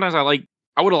 but sometimes I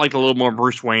would have liked a little more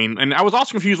Bruce Wayne. And I was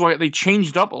also confused why they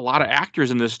changed up a lot of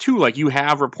actors in this too. Like, you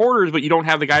have reporters, but you don't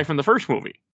have the guy from the first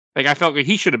movie. Like, I felt like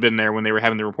he should have been there when they were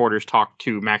having the reporters talk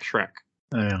to Max Schreck.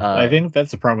 I think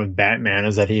that's the problem with Batman,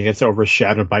 is that he gets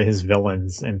overshadowed by his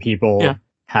villains, and people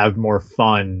have more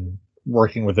fun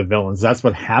working with the villains. That's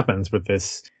what happens with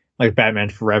this, like Batman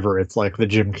Forever. It's like the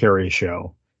Jim Carrey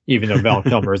show, even though Val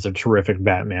Kilmer is a terrific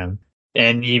Batman.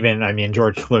 And even, I mean,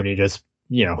 George Clooney just,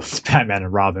 it's Batman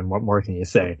and Robin. What more can you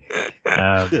say?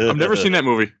 I've never seen that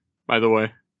movie, by the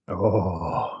way.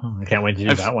 Oh, I can't wait to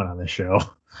do that one on the show.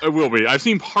 It will be. I've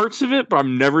seen parts of it, but I've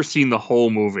never seen the whole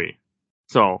movie.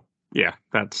 So, yeah,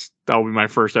 that'll be my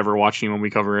first ever watching when we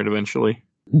cover it eventually.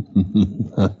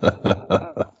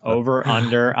 Over,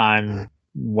 under on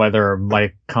whether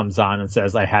Mike comes on and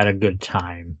says, I had a good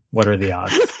time. What are the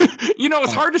odds?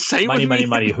 It's hard to say.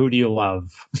 Money. Who do you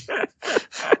love?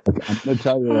 Okay, I'm going to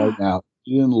tell you right now, if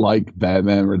you didn't like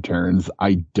Batman Returns,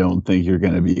 I don't think you're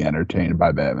going to be entertained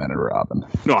by Batman and Robin.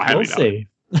 No, I highly doubt it.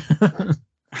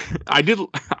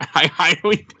 I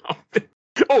highly doubt it.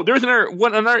 Oh, there's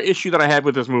another issue that I had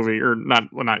with this movie, or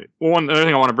one other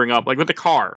thing I want to bring up, like with the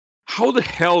car. How the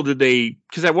hell did they?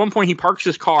 Because at one point he parks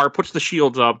his car, puts the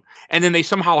shields up, and then they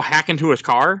somehow hack into his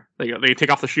car. They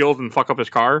take off the shields and fuck up his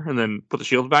car, and then put the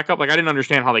shields back up. Like, I didn't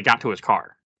understand how they got to his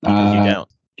car.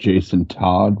 Jason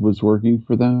Todd was working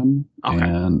for them,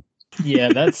 and yeah,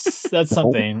 that's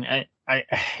something.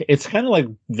 It's kind of like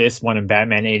this one in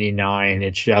Batman '89.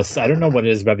 It's just, I don't know what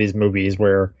it is about these movies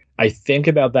where I think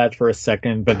about that for a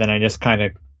second, but then I just kind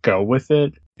of go with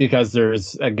it, because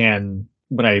there's, again,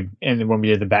 when we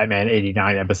did the Batman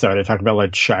 '89 episode, I talked about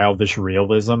like childish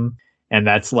realism, and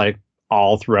that's like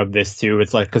all throughout this too.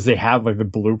 It's like, because they have like the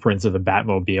blueprints of the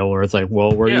Batmobile, where it's like,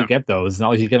 well, where do you get those? Not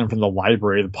like you get them from the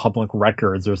library, the public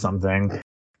records or something.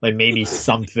 Like, maybe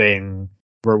something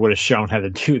where it would have shown how to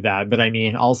do that. But I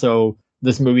mean, also,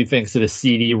 this movie thinks that a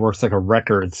CD works like a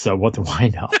record, so what do I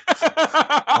know?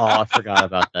 Oh, I forgot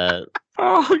about that.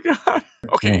 Oh, God.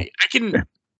 Okay,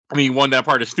 that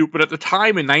part is stupid. At the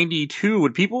time in 92,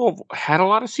 would people have had a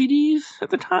lot of CDs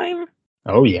at the time?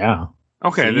 Oh, yeah.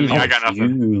 Okay, then I got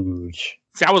nothing. Huge.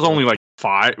 See, I was only like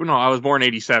 5. No, I was born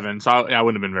 87, so I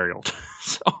wouldn't have been very old.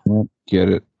 So. Get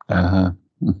it. I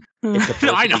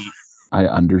know. I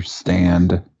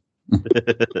understand.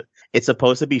 It's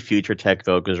supposed to be future tech,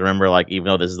 though, because remember, like, even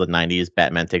though this is the 90s,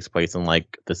 Batman takes place in,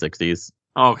 like, the 60s.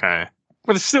 Okay.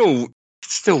 But it's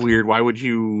still weird. Why would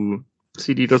you...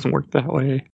 CD doesn't work that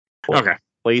way. Okay.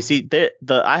 Well, you see,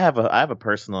 I have a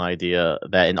personal idea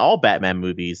that in all Batman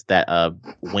movies, that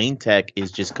Wayne Tech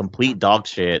is just complete dog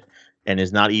shit, and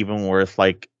is not even worth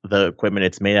like the equipment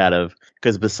it's made out of.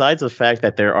 Because besides the fact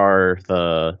that there are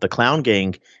the clown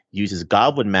gang uses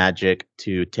goblin magic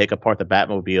to take apart the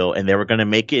Batmobile, and they were going to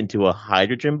make it into a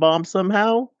hydrogen bomb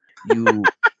somehow.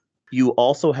 You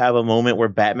also have a moment where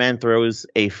Batman throws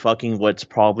a fucking what's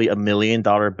probably $1 million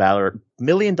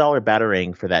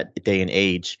batarang for that day and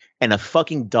age, and a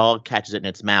fucking dog catches it in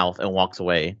its mouth and walks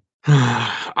away.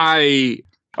 I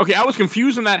was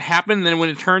confused when that happened. Then when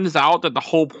it turns out that the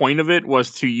whole point of it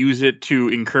was to use it to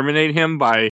incriminate him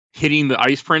by hitting the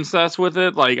Ice Princess with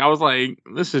it, like I was like,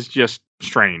 this is just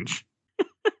strange.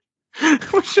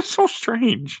 It was just so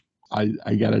strange.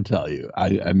 I gotta tell you,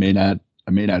 I may not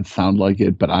sound like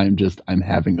it, but I'm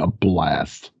having a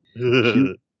blast.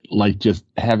 Like just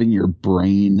having your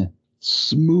brain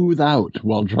smooth out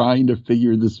while trying to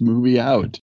figure this movie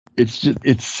out.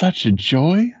 It's such a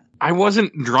joy. I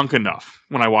wasn't drunk enough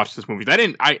when I watched this movie.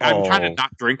 I'm trying to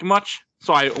not drink much,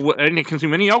 so I didn't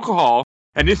consume any alcohol.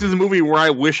 And this is a movie where I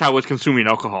wish I was consuming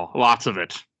alcohol, lots of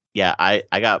it. Yeah,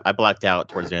 I blacked out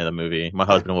towards the end of the movie. My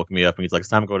husband woke me up and he's like, "It's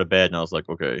time to go to bed," and I was like,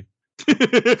 "Okay."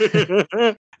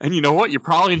 And you know what? You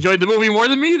probably enjoyed the movie more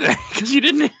than me then, because you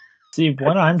didn't. See,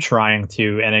 what I'm trying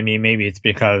to, and I mean, maybe it's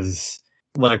because,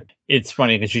 like, it's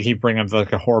funny because you keep bringing up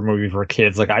like a horror movie for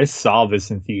kids. Like, I saw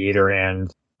this in theater, and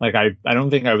like, I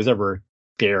don't think I was ever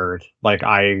scared. Like,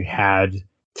 I had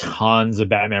tons of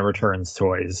Batman Returns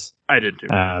toys. I did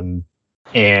too.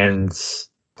 And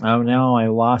oh no, I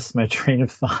lost my train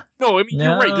of thought. No, I mean,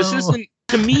 you're right.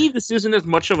 This isn't as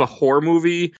much of a horror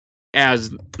movie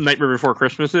as Nightmare Before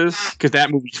Christmas is, because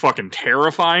that movie's fucking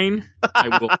terrifying.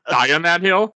 I will die on that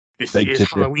hill. This is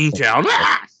Halloween Town.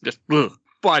 Just, ugh.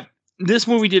 But this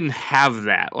movie didn't have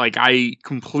that. Like, I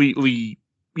completely,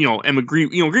 am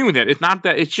agreeing with that. It's not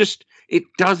that. It's just it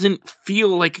doesn't feel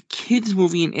like a kids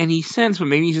movie in any sense. But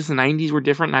maybe it's just the '90s were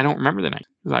different, and I don't remember the '90s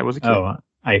because I was a kid. Oh,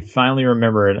 I finally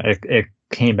remember it. It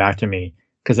came back to me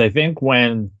because I think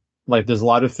when there's a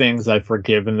lot of things I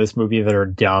forgive in this movie that are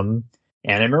dumb.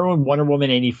 And I remember when Wonder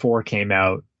Woman 84 came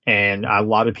out, and a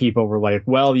lot of people were like,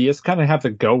 well, you just kind of have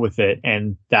to go with it.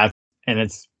 And I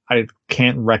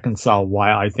can't reconcile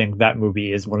why I think that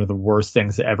movie is one of the worst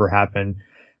things to ever happen.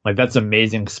 Like, that's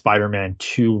Amazing Spider-Man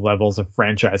 2 levels of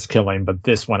franchise killing, but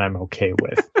this one I'm okay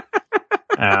with.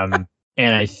 And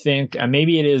I think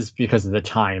maybe it is because of the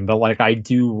time, but like, I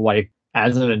do like,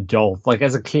 as an adult, like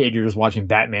as a kid, you're just watching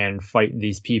Batman fight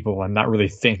these people and not really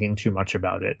thinking too much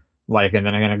about it. Like, and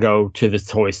then I'm going to go to this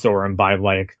toy store and buy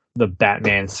like the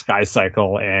Batman Sky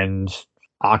Cycle and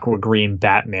Aqua Green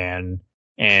Batman.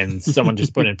 And someone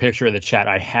just put in a picture of the chat.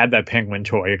 I had that penguin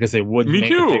toy because they wouldn't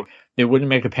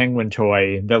make a penguin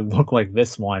toy that looked like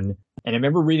this one. And I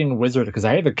remember reading Wizard because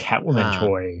I have a Catwoman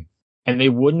toy, and they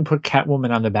wouldn't put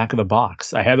Catwoman on the back of the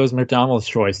box. I had those McDonald's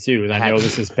toys too. And I know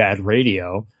this is bad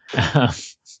radio.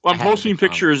 Well, I'm posting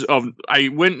pictures of. I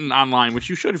went online, which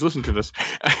you should have listened to this,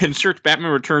 and searched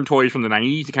Batman Return toys from the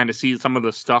 '90s to kind of see some of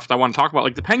the stuff that I want to talk about.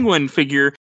 Like the Penguin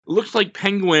figure looks like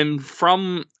Penguin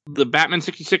from the Batman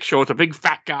 '66 show. It's a big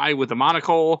fat guy with a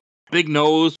monocle, big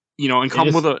nose, and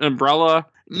come with an umbrella.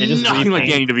 Nothing like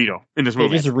Danny DeVito in this movie.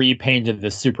 They just repainted the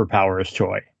Superpowers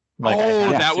toy. Like,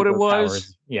 is that what it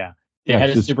was? Yeah. They had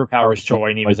a Superpowers toy,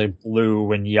 and he was like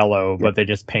blue and yellow, but they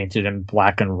just painted him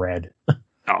black and red.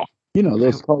 Oh.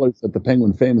 Those colors that the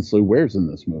Penguin famously wears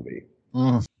in this movie.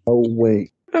 Oh,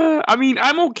 wait. I mean,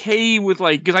 I'm okay with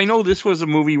because I know this was a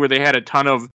movie where they had a ton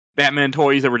of Batman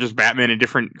toys that were just Batman in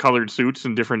different colored suits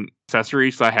and different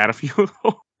accessories, so I had a few of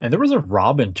those. And there was a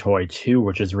Robin toy, too,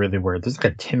 which is really weird. There's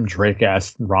like a Tim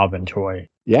Drake-ass Robin toy.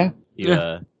 Yeah.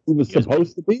 Yeah. He was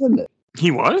supposed to be in it.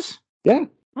 He was? Yeah.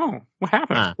 Oh, what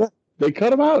happened? Yeah, they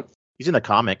cut him out. He's in the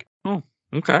comic. Oh,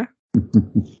 okay.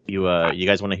 You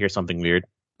guys want to hear something weird?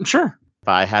 Sure. If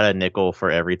I had a nickel for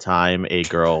every time a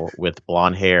girl with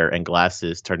blonde hair and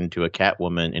glasses turned into a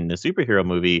Catwoman in the superhero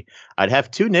movie, I'd have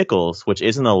 2 nickels, which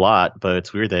isn't a lot, but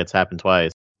it's weird that it's happened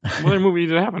twice. What other movie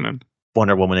did it happen in?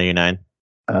 Wonder Woman 89.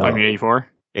 I mean 84?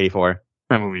 84.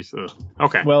 That movie's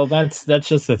okay. Well, that's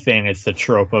just the thing. It's the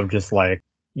trope of just like,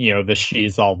 the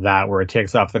She's All That, where it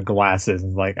takes off the glasses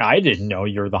and like, I didn't know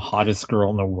you're the hottest girl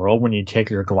in the world when you take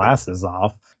your glasses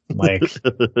off. Like,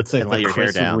 it's like the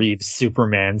Chris Reeve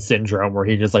Superman syndrome, where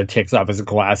he just like takes off his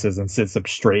glasses and sits up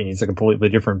straight and he's a completely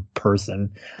different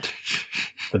person.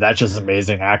 But that's just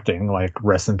amazing acting. Like,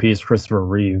 rest in peace, Christopher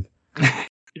Reeve.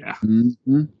 Yeah.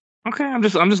 Mm-hmm. Okay, I'm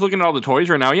just looking at all the toys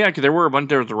right now. Yeah, because there were a bunch.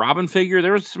 There was the Robin figure.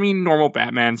 There was normal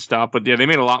Batman stuff, but yeah, they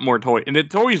made a lot more toys, and the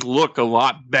toys look a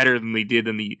lot better than they did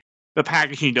in the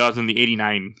packaging does in the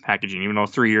 '89 packaging. Even though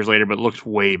it's 3 years later, but it looks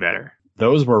way better.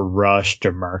 Those were rushed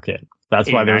to market. That's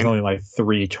 89. Why there's only like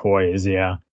 3 toys.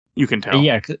 Yeah. You can tell.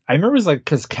 Yeah, I remember it was like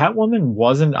because Catwoman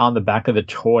wasn't on the back of the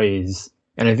toys,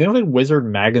 and I think like Wizard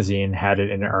Magazine had it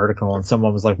in an article, and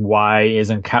someone was like, "Why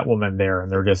isn't Catwoman there?"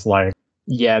 And they're just like,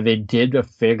 "Yeah, they did a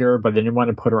figure, but they didn't want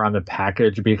to put her on the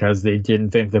package because they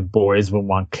didn't think the boys would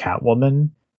want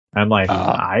Catwoman." I'm like,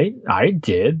 I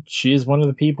did. She's one of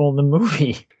the people in the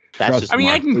movie. That's just I mean,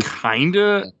 I Mark can was kind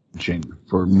of.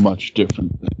 for much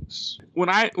different things. When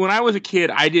I was a kid,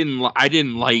 I didn't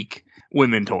like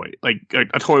women toy, like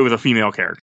a toy with a female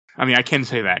character. I mean, I can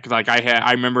say that because like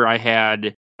I remember I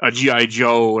had a GI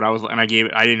Joe and I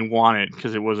didn't want it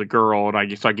because it was a girl, and I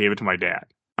gave it to my dad.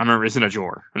 I remember it's in a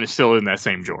drawer, and it's still in that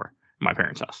same drawer in my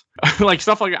parents' house. Like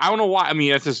stuff like that. I don't know why. I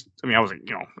mean, that's just. I mean, I was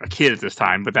a kid at this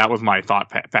time, but that was my thought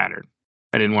pattern.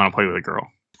 I didn't want to play with a girl.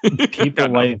 People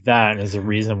like that is a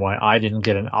reason why I didn't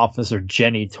get an Officer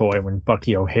Jenny toy when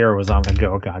Bucky O'Hare was on the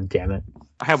go. God damn it!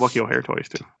 I have Bucky O'Hare toys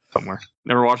too somewhere.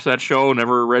 Never watched that show.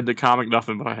 Never read the comic.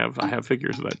 Nothing. But I have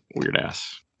figures of that weird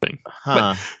ass thing.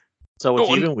 Huh. So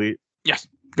what's even weird? Yes.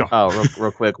 Go. Oh,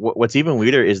 real quick. What's even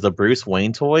weirder is the Bruce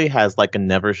Wayne toy has like a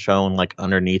never shown like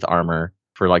underneath armor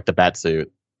for like the bat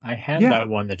suit. I had that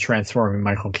one, the Transforming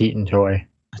Michael Keaton toy.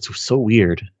 That's so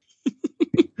weird.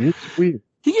 It's weird.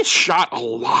 He gets shot a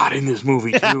lot in this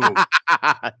movie too.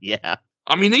 Yeah.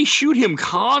 I mean, they shoot him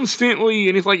constantly,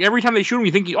 and it's like every time they shoot him,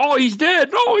 you think, he's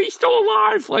dead. No, he's still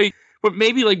alive. Like, but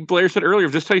maybe like Blair said earlier,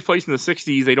 if this takes place in the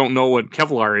 '60s, they don't know what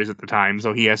Kevlar is at the time,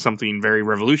 so he has something very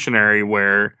revolutionary.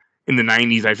 Where in the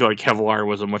 '90s, I feel like Kevlar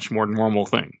was a much more normal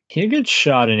thing. He gets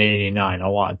shot in '89 a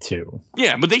lot too.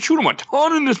 Yeah, but they shoot him a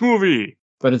ton in this movie.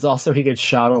 But it's also he gets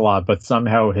shot a lot, but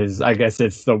somehow I guess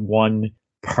it's the one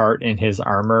part in his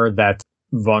armor that's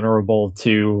vulnerable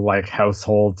to like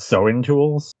household sewing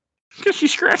tools. Because she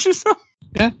scratches them.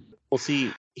 Yeah. Well,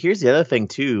 see, here's the other thing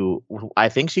too. I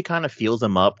think she kind of feels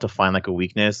him up to find like a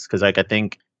weakness because like I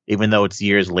think even though it's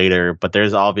years later, but there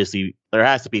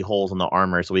has to be holes in the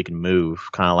armor so we can move,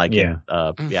 kind of like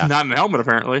Not in the helmet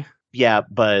apparently. Yeah,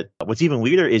 but what's even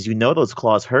weirder is those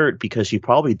claws hurt because she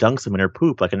probably dunks them in her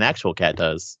poop like an actual cat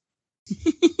does.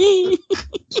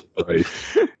 Right.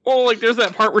 Well, like there's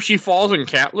that part where she falls in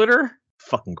cat litter.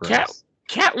 Fucking gross.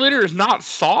 Cat litter is not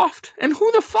soft, and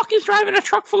who the fuck is driving a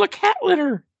truck full of cat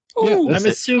litter? Ooh. I'm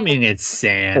assuming it's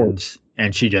sand,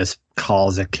 and she just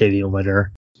calls it kitty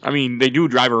litter. I mean, they do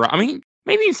drive around. I mean,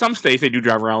 maybe in some states they do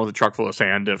drive around with a truck full of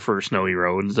sand for snowy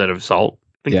roads instead of salt.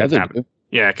 I think that's happened.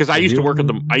 Yeah, because I used to work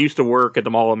at the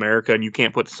Mall of America, and you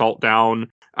can't put salt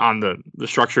down on the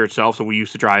structure itself. So we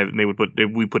used to drive,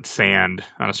 and we put sand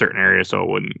on a certain area,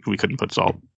 so we couldn't put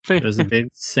salt. There's a big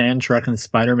sand truck in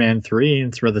Spider-Man 3, and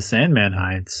it's where the Sandman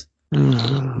hides.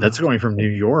 That's going from New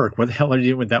York. What the hell are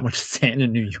you doing with that much sand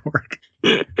in New York?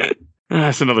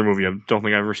 That's another movie I don't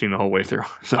think I've ever seen the whole way through.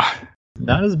 So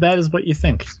not as bad as what you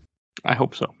think. I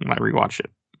hope so. When I rewatch it,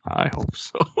 I hope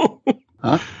so.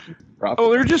 Huh?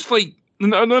 They're just like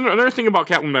another thing about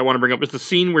Catwoman I want to bring up is the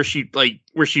scene where she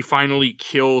finally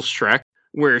kills Shrek,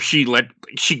 where she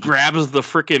grabs the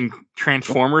freaking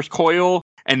Transformers coil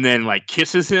and then like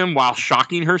kisses him while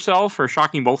shocking herself or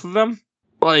shocking both of them.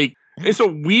 Like it's a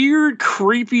weird,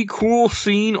 creepy, cool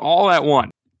scene all at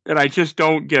once, and I just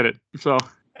don't get it. So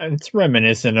it's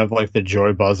reminiscent of like the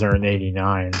Joy Buzzer in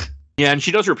 '89. Yeah, and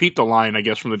she does repeat the line, I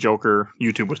guess, from the Joker.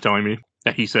 YouTube was telling me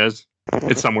that he says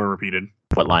it's somewhere repeated.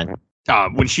 What line?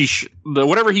 When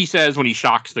whatever he says when he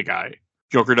shocks the guy,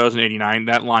 Joker does in '89.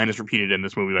 That line is repeated in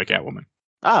this movie by Catwoman.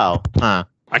 Oh, huh.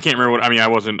 I can't remember what. I mean, I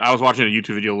was watching a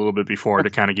YouTube video a little bit before to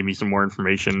kind of give me some more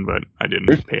information, but I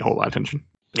didn't pay a whole lot of attention.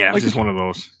 Yeah, it's just one of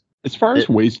those. As far as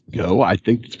ways go, I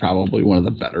think it's probably one of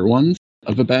the better ones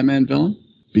of a Batman villain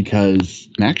because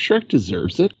Max Shrek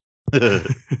deserves it.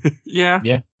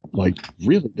 Yeah. Like,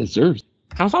 really deserves it.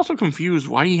 I was also confused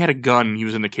why he had a gun. He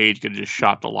was in the cage, could have just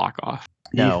shot the lock off.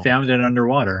 No. He found it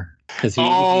underwater because he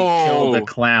killed the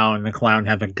clown. The clown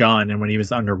had a gun, and when he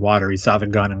was underwater, he saw the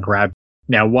gun and grabbed.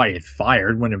 Now, why it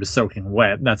fired when it was soaking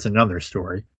wet? That's another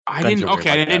story. I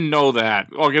didn't know that.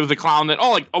 Oh, it was the clown that.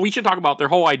 We should talk about their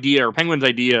whole idea, or Penguin's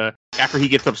idea, after he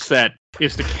gets upset,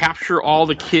 is to capture all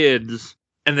the kids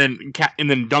and then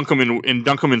dunk them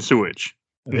in sewage.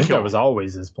 I think that was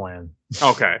always his plan.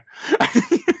 Okay.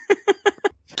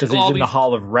 Because he's in the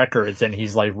Hall of Records and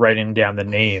he's like writing down the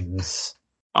names.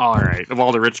 All right, of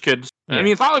all the rich kids. Yeah. I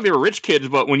mean, it's not like they were rich kids,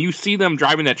 but when you see them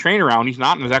driving that train around, he's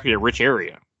not in exactly a rich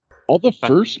area. All the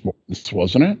first ones,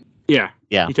 wasn't it? Yeah.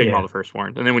 Yeah. He takes all the first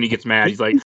ones. And then when he gets mad, he's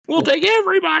like, we'll take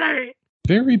everybody.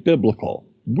 Very biblical.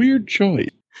 Weird choice.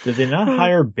 Did they not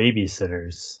hire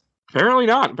babysitters? Apparently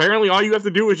not. Apparently all you have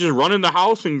to do is just run in the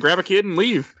house and grab a kid and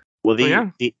leave. Well,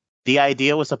 The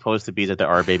idea was supposed to be that there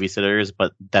are babysitters,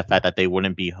 but the fact that they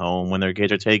wouldn't be home when their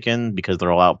kids are taken because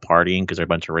they're all out partying because they're a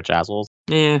bunch of rich assholes.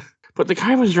 Yeah. But the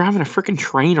guy was driving a freaking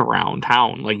train around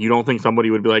town. Like, you don't think somebody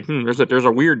would be like, there's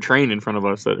a weird train in front of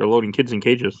us that are loading kids in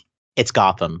cages. It's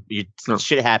Gotham. No.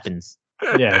 Shit happens.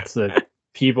 Yeah, it's that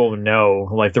people know,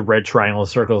 like the Red Triangle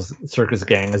Circus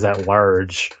gang is at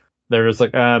large. They're just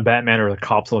like, Batman or the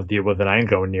cops will deal with it. I ain't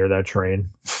going near that train.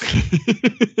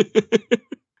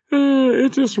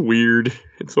 It's just weird.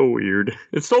 It's so weird.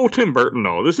 It's so Tim Burton,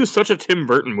 though. This is such a Tim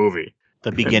Burton movie.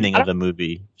 The beginning of the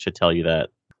movie should tell you that.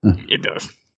 It does.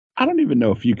 I don't even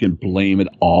know if you can blame it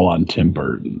all on Tim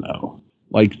Burton, though.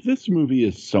 Like, this movie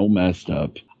is so messed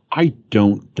up. I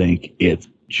don't think it's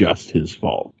just his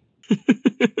fault.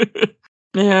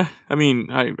 Yeah, I mean,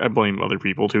 I blame other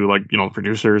people too, like,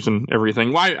 producers and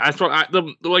everything. Why? One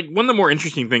of the more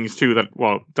interesting things too that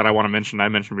I want to mention, I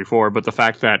mentioned before, but the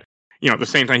fact that at the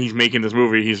same time he's making this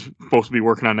movie, he's supposed to be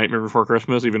working on Nightmare Before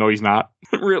Christmas, even though he's not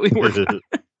really working on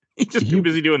it. He's just too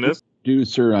busy doing this.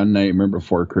 Producer on Nightmare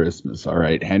Before Christmas. All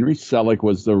right, Henry Selick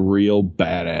was the real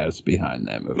badass behind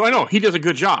that movie. No, I know he does a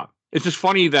good job. It's just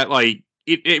funny that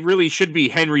it really should be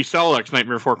Henry Selick's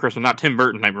Nightmare Before Christmas, not Tim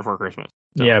Burton's Nightmare Before Christmas.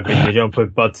 So. Yeah, but you don't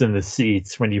put butts in the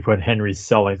seats when you put Henry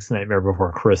Selick's Nightmare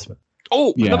Before Christmas.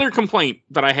 Oh, yeah. Another complaint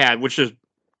that I had, which is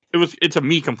it's a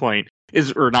me complaint,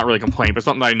 or not really a complaint, but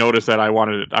something that I noticed that I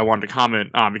wanted to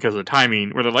comment on because of the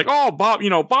timing, where they're like, oh,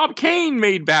 Bob Kane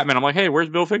made Batman. I'm like, hey, where's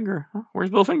Bill Finger? Huh? Where's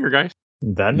Bill Finger, guys?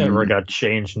 That never got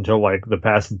changed until like the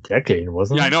past decade,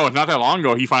 wasn't it? Yeah, I know. It's not that long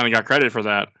ago he finally got credit for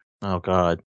that. Oh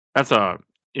God.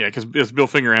 Because it's Bill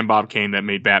Finger and Bob Kane that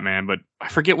made Batman, but I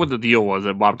forget what the deal was,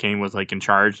 that Bob Kane was like in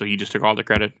charge, so he just took all the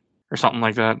credit or something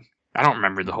like that. I don't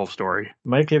remember the whole story.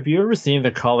 Mike, have you ever seen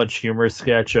the College Humor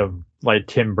sketch of like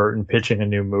Tim Burton pitching a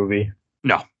new movie?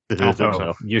 No, I don't think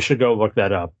so. You should go look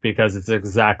that up because it's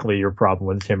exactly your problem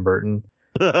with Tim Burton.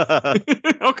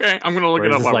 Okay, I'm gonna look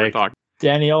it up while we're talking.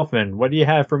 Danny Elfman, what do you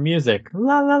have for music?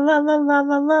 La la la la la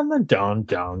la la la, down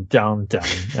down down down,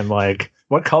 and like.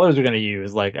 What colors are going to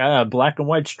use? Like, black and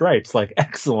white stripes. Like,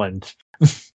 excellent.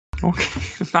 Okay,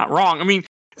 it's not wrong. I mean,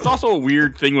 it's also a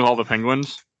weird thing with all the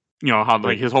penguins. How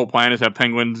like his whole plan is to have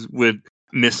penguins with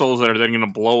missiles that are then going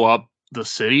to blow up the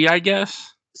city, I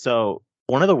guess. So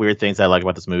one of the weird things I like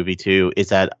about this movie too is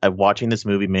that watching this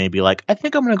movie made me like, I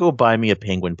think I'm going to go buy me a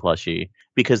penguin plushie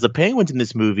because the penguins in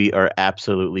this movie are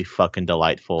absolutely fucking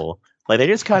delightful. Like they're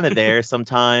just kind of there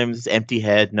sometimes, empty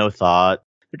head, no thought.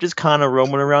 They're just kind of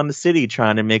roaming around the city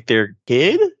trying to make their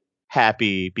kid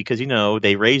happy because,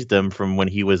 they raised him from when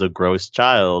he was a gross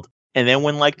child. And then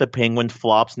when, like, the penguin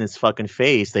flops in his fucking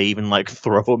face, they even, like,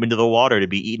 throw him into the water to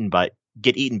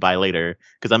get eaten by later.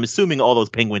 Because I'm assuming all those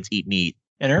penguins eat meat.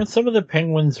 And aren't some of the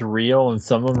penguins real and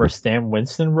some of them are Stan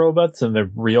Winston robots and the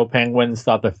real penguins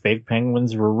thought the fake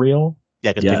penguins were real?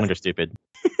 Yeah, because penguins are stupid.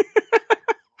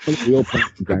 The real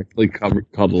penguins actually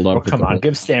cuddled up. Oh, come on,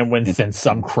 give Stan Winston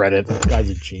some credit. This guy's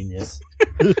a genius.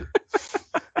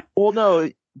 Well, no,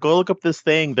 go look up this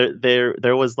thing.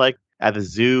 There was like at the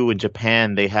zoo in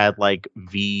Japan, they had like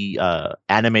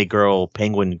anime girl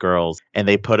penguin girls, and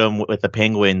they put them with the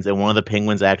penguins, and one of the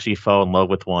penguins actually fell in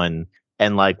love with one.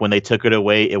 And like when they took it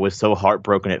away, it was so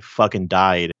heartbroken it fucking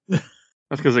died. That's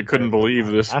because it couldn't believe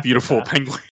this beautiful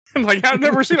penguin. Like, I've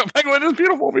never seen a penguin this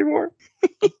beautiful before.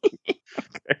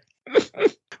 Okay.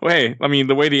 Well, hey, I mean,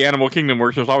 the way the animal kingdom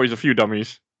works, there's always a few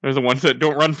dummies. There's the ones that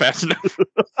don't run fast enough.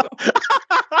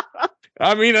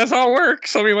 I mean, that's how it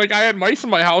works. I mean, like, I had mice in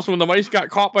my house. When the mice got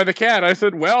caught by the cat, I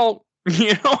said, well,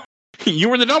 you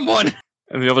were the dumb one.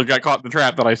 And the other got caught in the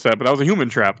trap that I said, but that was a human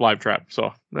trap, live trap.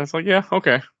 So that's like, yeah,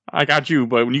 okay, I got you.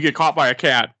 But when you get caught by a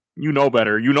cat, you know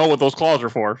better. You know what those claws are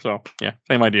for. So, yeah,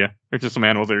 same idea. There's just some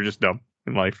animals that are just dumb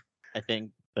in life. I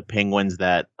think the penguins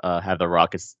that have the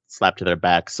rockets slapped to their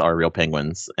backs are real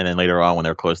penguins. And then later on, when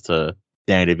they're close to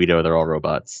Danny DeVito, they're all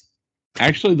robots.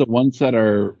 Actually, the ones that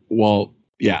are,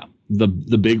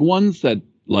 the big ones that,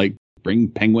 like, bring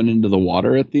Penguin into the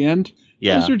water at the end,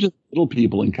 those are just little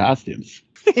people in costumes.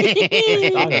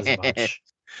 Not as much.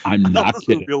 I'm not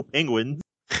kidding. Real penguins.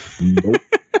 Nope.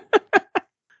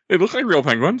 They look like real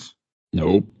penguins.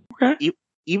 Nope. Okay.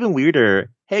 Even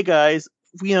weirder. Hey guys,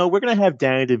 we're gonna have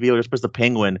Danny DeVito just as the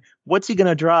penguin. What's he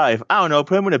gonna drive? I don't know.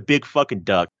 Put him in a big fucking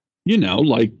duck.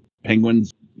 Like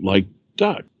penguins like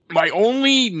duck. My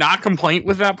only not complaint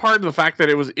with that part, the fact that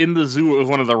it was in the zoo, it was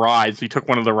one of the rides. He took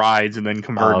one of the rides and then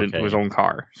converted it into his own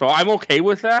car. So I'm okay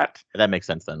with that. That makes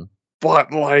sense then.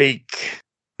 But, like,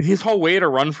 his whole way to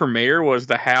run for mayor was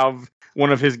to have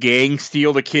one of his gang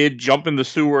steal the kid, jump in the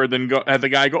sewer, then have the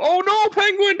guy go, "Oh no,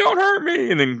 penguin, don't hurt me!"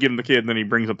 and then give him the kid, and then he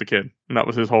brings up the kid. And that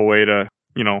was his whole way to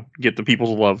get the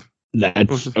people's love.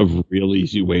 That's a real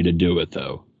easy way to do it,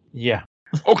 though. Yeah.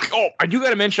 Okay. Oh, I do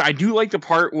gotta mention, I do like the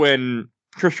part when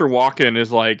Christopher Walken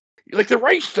is like the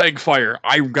Reichstag fire.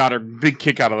 I got a big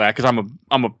kick out of that because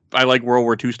I like World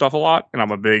War II stuff a lot, and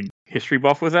I'm a big history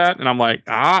buff with that. And I'm like,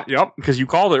 yep, because you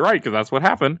called it right, because that's what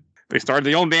happened. They started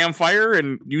their own damn fire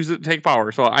and used it to take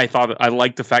power. So I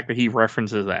liked the fact that he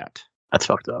references that. That's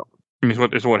fucked up. I mean,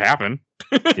 it's what happened.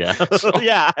 Yeah. So,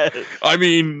 yeah. I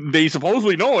mean, they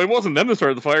supposedly know it wasn't them that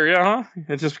started the fire, yeah, huh?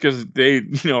 It's just because they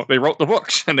wrote the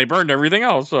books and they burned everything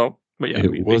else. So, but yeah,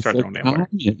 It they was started a their own damn fire.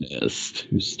 communist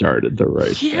who started the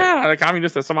right. Yeah, the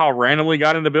communist that somehow randomly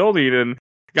got in the building and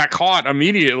got caught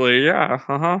immediately.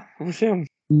 Yeah, it was him.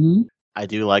 Mm-hmm. I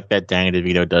do like that Danny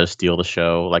DeVito does steal the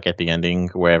show, like at the ending,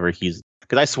 wherever he's.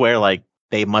 Because I swear, like,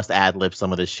 they must ad lib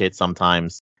some of this shit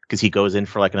sometimes. Because he goes in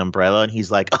for like an umbrella and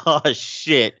he's like, oh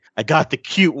shit, I got the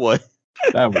cute one.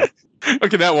 That was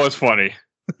Okay, that was funny.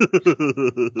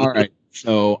 all right.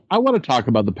 So I want to talk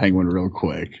about the penguin real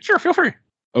quick. Sure, feel free.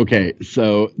 Okay,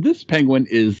 so this penguin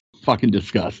is fucking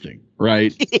disgusting,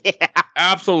 right? Yeah.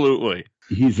 Absolutely.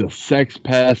 He's a sex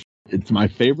pest. It's my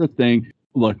favorite thing.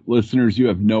 Look, listeners, you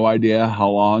have no idea how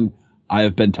long I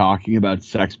have been talking about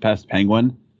Sex Pest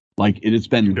Penguin. Like, it has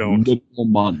been multiple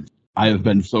months. I have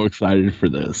been so excited for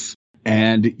this.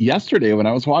 And yesterday, when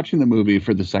I was watching the movie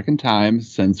for the second time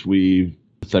since we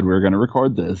said we were going to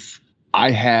record this,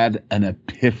 I had an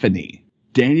epiphany.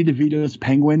 Danny DeVito's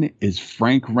Penguin is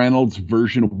Frank Reynolds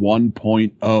version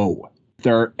 1.0. If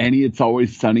there are any It's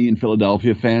Always Sunny in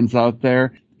Philadelphia fans out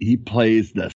there, he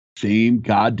plays the same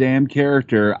goddamn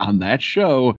character on that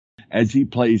show as he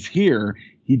plays here.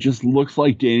 He just looks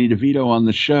like Danny DeVito on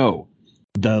the show.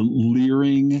 The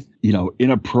leering,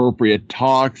 inappropriate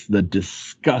talks, the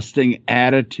disgusting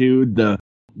attitude, the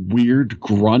weird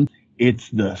grunt. It's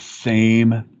the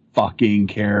same fucking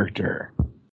character.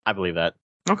 I believe that.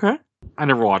 Okay. I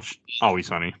never watched Always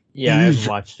Sunny. Yeah, I haven't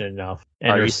watched it enough.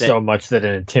 And Are you there's saying- so much that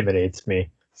it intimidates me.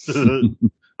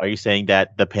 Are you saying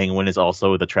that the penguin is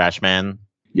also the trash man?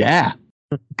 Yeah.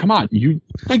 Come on. You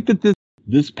think that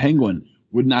this penguin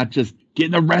would not just get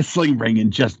in the wrestling ring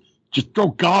and just throw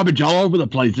garbage all over the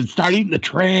place and start eating the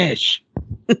trash?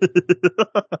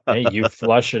 Hey, you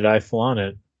flush it, I flaunt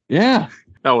it. Yeah.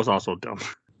 That was also dumb.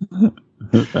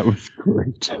 That was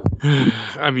great.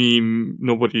 I mean,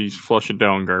 nobody's flushing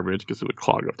down garbage because it would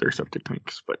clog up their septic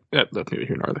tanks, but that's neither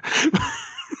here nor there.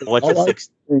 What's All a I six?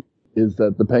 think is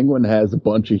that the penguin has a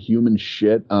bunch of human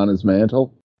shit on his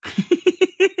mantle.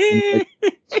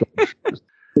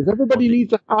 Because everybody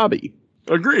needs a hobby.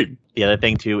 Agreed. The other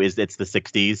thing too is it's the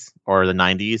 60s or the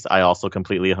 90s. I also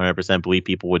completely 100% believe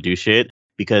people would do shit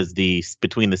because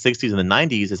between the 60s and the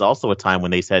 90s is also a time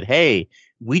when they said, "Hey,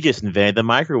 we just invented the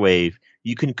microwave.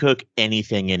 You can cook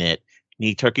anything in it.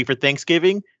 Need turkey for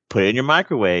Thanksgiving? Put it in your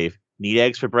microwave. Need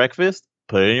eggs for breakfast?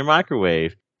 Put it in your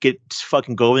microwave.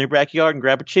 Go in your backyard and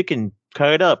grab a chicken,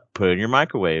 cut it up, put it in your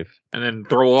microwave." And then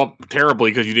throw up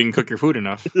terribly because you didn't cook your food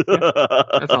enough. Yeah,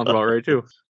 that sounds about right, too.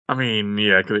 I mean,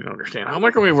 yeah, because they don't understand how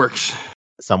microwave works.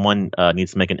 Someone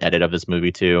needs to make an edit of this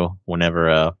movie too.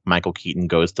 Whenever Michael Keaton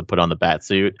goes to put on the bat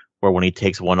suit, or when he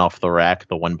takes one off the rack,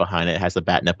 the one behind it has the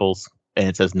bat nipples and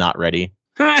it says "not ready."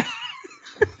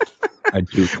 I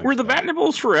do. Were the bat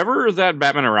nipples forever, or is that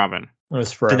Batman and Robin? It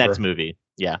was forever. The next movie,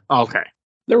 yeah. Okay.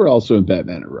 They were also in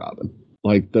Batman and Robin.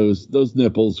 Like those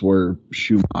nipples were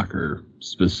Schumacher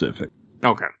specific.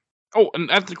 Okay. Oh, and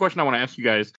that's the question I want to ask you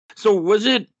guys. So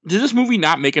did this movie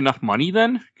not make enough money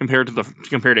then compared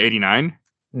to 89?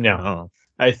 No, Oh.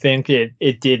 I think it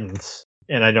didn't.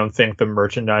 And I don't think the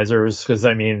merchandisers, because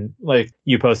I mean, like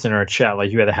you posted in our chat,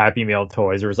 like you had the Happy Meal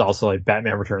toys. There was also like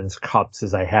Batman Returns cups,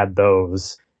 as I had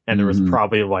those. And there was Mhm.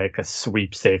 probably like a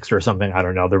sweepstakes or something. I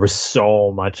don't know. There was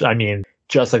so much. I mean,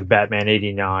 just like Batman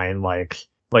 89, like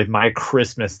my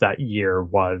Christmas that year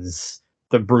was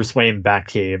the Bruce Wayne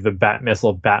Batcave, the Bat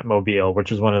Missile Batmobile, which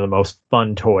was one of the most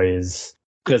fun toys.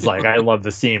 Because like I love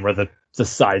the scene where the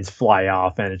sides fly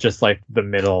off and it's just like the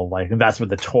middle, like that's what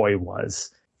the toy was.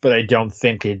 But I don't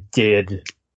think it did.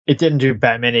 It didn't do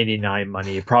Batman 89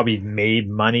 money. It probably made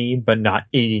money, but not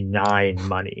 89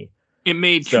 money. It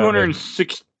made So,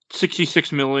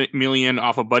 266 million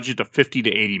off a budget of 50 to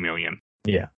 80 million.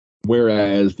 Yeah.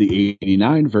 Whereas the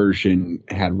 89 version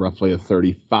had roughly a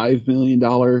 $35 million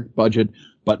budget,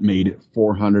 but made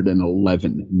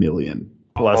 $411 million.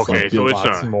 Plus, Okay, like, so it's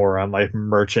lots a- more on like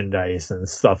merchandise and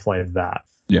stuff like that.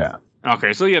 Yeah.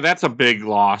 Okay, so yeah, that's a big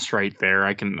loss right there.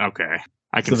 I can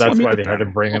So that's see why that. they had to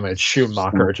bring him a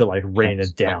Schumacher to like rein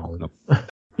it down.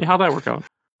 Yeah, how'd that work out?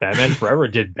 Batman Forever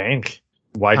did bank.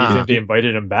 Why do you Huh. think they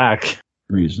invited him back?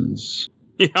 Reasons.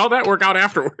 Yeah, how'd that work out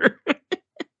afterward?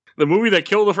 The movie that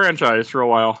killed the franchise for a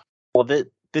while. Well,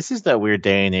 this is that weird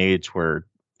day and age where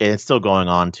and it's still going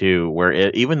on too, where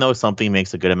even though something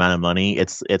makes a good amount of money,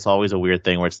 it's always a weird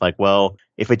thing where it's like, well,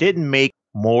 if it didn't make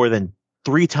more than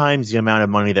 3 times the amount of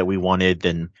money that we wanted,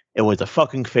 then it was a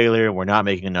fucking failure. We're not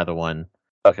making another one.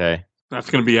 Okay. That's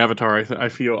going to be Avatar.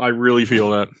 I really feel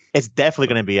that. It's definitely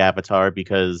going to be Avatar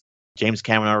because James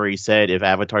Cameron already said if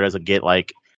Avatar doesn't get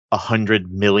like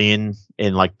 100 million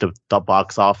in like the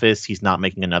box office, he's not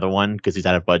making another one because he's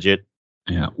out of budget.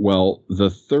 Yeah, well, the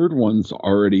third one's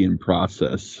already in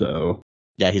process, so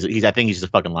yeah, he's I think he's just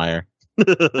a fucking liar.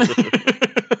 Give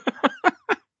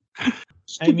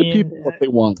the people what they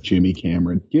want, Jimmy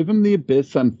Cameron. Give them The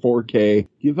Abyss on 4K.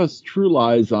 Give us True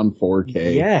Lies on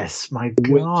 4K. Yes, my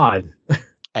God.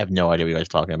 I have no idea what you guys are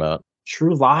talking about.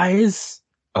 True Lies?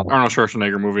 Arnold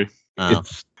Schwarzenegger movie.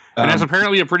 It's And that's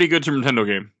apparently a pretty good Super Nintendo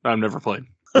game that I've never played.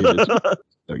 it is.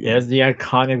 It has the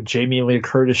iconic Jamie Lee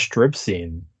Curtis strip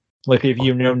scene. Like, if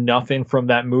you know nothing from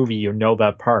that movie, you know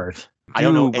that part. I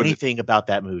don't know Dude, but anything about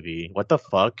that movie. What the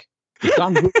fuck? It's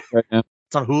on Hulu right now.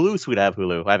 It's on Hulu? Sweet, I have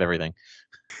Hulu. I have everything.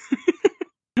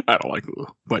 I don't like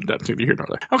Hulu, but that's neither here nor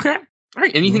there. Okay. All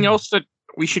right. Anything else that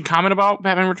we should comment about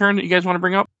Batman Return that you guys want to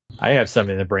bring up? I have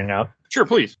something to bring up. Sure,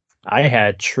 please. I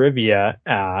had trivia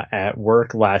at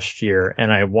work last year,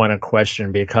 and I won a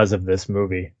question because of this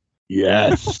movie.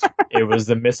 Yes. It was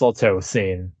the mistletoe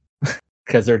scene.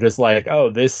 Because they're just like, oh,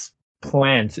 this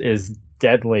plant is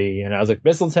deadly. And I was like,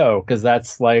 mistletoe, because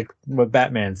that's like what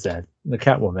Batman said, the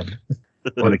Catwoman.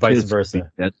 Or The vice kids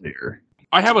versa. That's there.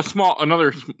 I have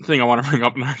another thing I want to bring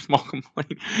up, another small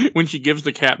complaint. When she gives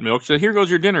the cat milk, she said, here goes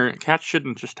your dinner. Cats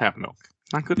shouldn't just have milk.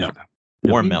 Not good No. for them.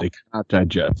 Warm They milk. cannot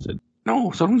digest it.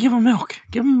 No, so don't give them milk.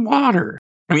 Give them water.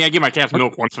 I mean, I give my cats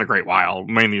milk once in a great while.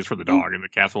 Mainly it's for the dog, and the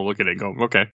cats will look at it and go,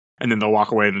 okay. And then they'll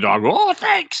walk away, and the dog will, oh,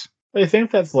 thanks. I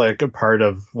think that's like a part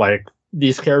of like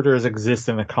these characters exist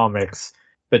in the comics,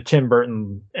 but Tim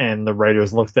Burton and the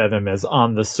writers looked at them as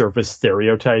on the surface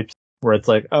stereotypes where it's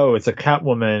like, oh, it's a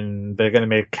Catwoman. They're going to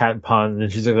make cat puns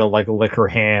and she's going to like lick her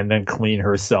hand and clean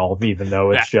herself, even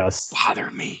though it's just,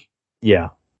 Bother me. yeah.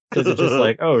 Because it's just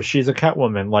like, oh, she's a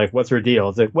Catwoman. Like, what's her deal?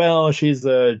 It's like, well, she's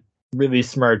a really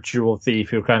smart jewel thief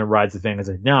who kind of rides the thing. It's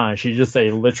like, nah, she's just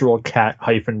a literal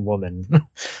cat-woman.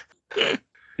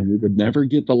 And we would never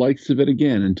get the likes of it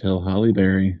again until Halle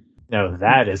Berry. No,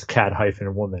 that is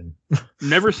cat-woman.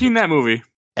 Never seen that movie.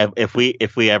 If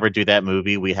we ever do that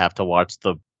movie, we have to watch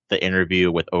the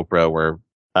interview with Oprah where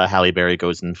Halle Berry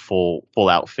goes in full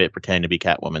outfit pretending to be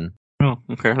Catwoman. Oh,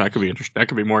 okay. That could be interesting. That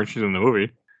could be more interesting than the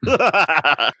movie.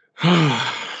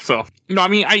 So, no, I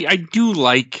mean, I do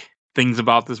like things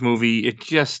about this movie. I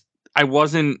just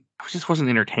wasn't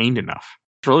entertained enough.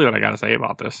 That's really what I got to say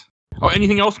about this. Oh,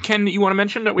 anything else, Ken, that you want to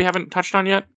mention that we haven't touched on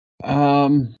yet?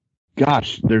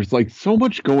 Gosh, there's like so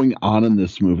much going on in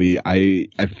this movie. I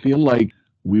feel like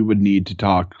we would need to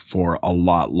talk for a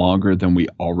lot longer than we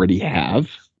already have.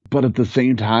 But at the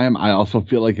same time, I also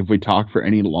feel like if we talk for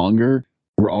any longer,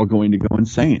 we're all going to go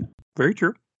insane. Very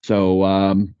true. So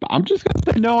I'm just going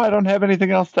to say no, I don't have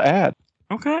anything else to add.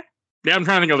 Okay. Yeah, I'm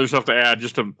trying to think of other stuff to add,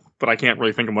 but I can't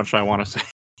really think of much I want to say.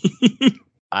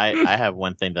 I have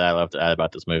one thing that I love to add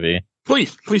about this movie.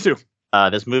 Please do.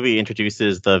 This movie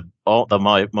introduces the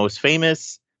most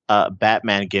famous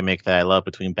Batman gimmick that I love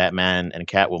between Batman and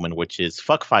Catwoman, which is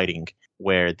fuck fighting,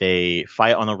 where they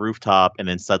fight on the rooftop and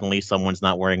then suddenly someone's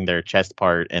not wearing their chest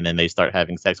part and then they start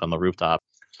having sex on the rooftop,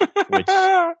 which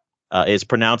is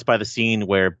pronounced by the scene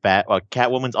where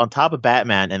Catwoman's on top of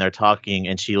Batman and they're talking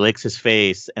and she licks his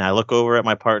face, and I look over at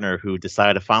my partner who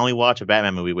decided to finally watch a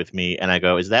Batman movie with me and I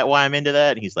go, is that why I'm into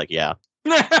that? And he's like, yeah.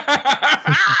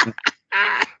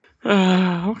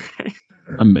 Okay.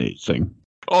 Amazing.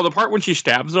 Oh, the part when she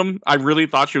stabs him, I really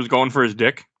thought she was going for his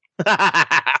dick.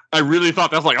 I really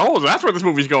thought that's like, oh, that's where this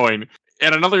movie's going.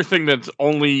 And another thing that's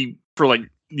only for like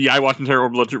the I Watch Entire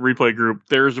Blood Replay group,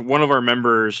 there's one of our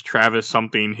members, Travis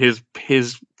something, his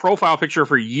profile picture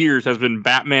for years has been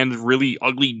Batman's really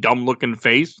ugly, dumb-looking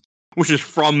face, which is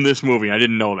from this movie. I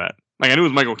didn't know that. Like, I knew it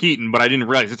was Michael Keaton, but I didn't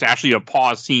realize it's actually a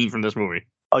pause scene from this movie.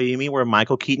 Oh, you mean where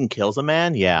Michael Keaton kills a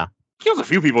man? Yeah. He kills a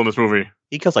few people in this movie.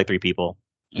 He kills like 3 people.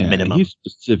 Yeah, Minimum. he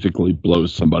specifically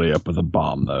blows somebody up with a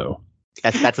bomb, though.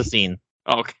 That's a scene.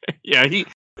 Okay. Yeah,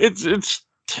 it's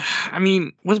I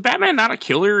mean, was Batman not a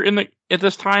killer at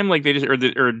this time? Like they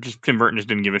or just Tim Burton just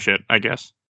didn't give a shit, I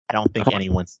guess. I don't think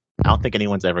anyone's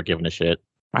ever given a shit.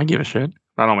 I give a shit.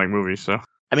 I don't make movies, so.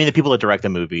 I mean, the people that direct the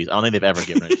movies, I don't think they've ever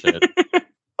given a shit.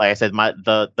 Like I said,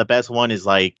 the best one is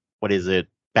like, what is it?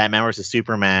 Batman vs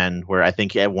Superman, where I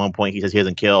think at one point he says he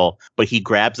doesn't kill, but he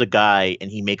grabs a guy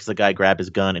and he makes the guy grab his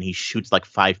gun and he shoots like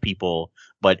 5 people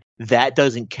but that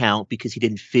doesn't count because he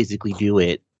didn't physically do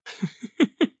it.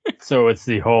 So it's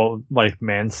the whole like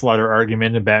manslaughter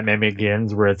argument in Batman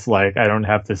Begins, where it's like, I don't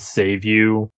have to save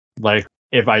you. Like,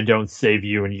 if I don't save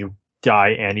you and you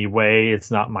die anyway,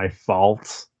 it's not my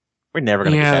fault. We're never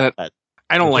gonna get that.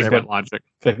 I don't like Like that logic.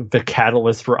 The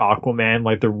catalyst for Aquaman,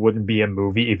 like there wouldn't be a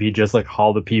movie if he just like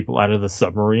hauled the people out of the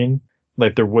submarine.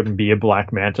 Like there wouldn't be a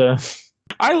Black Manta.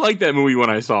 I liked that movie when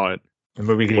I saw it. The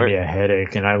movie gave me a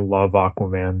headache, and I love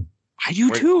Aquaman. I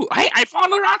do too. I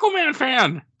found an Aquaman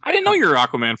fan. I didn't know you were an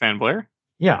Aquaman fan, Blair.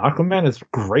 Yeah, Aquaman is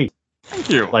great. Thank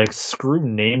you. Like, screw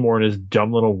Namor and his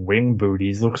dumb little wing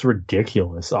booties. Looks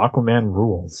ridiculous. Aquaman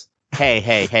rules.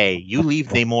 Hey! You leave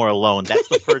Namor alone. That's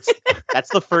the first. That's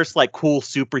the first like cool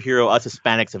superhero us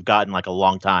Hispanics have gotten like a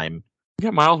long time. You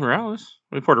got Miles Morales.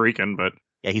 He's Puerto Rican, but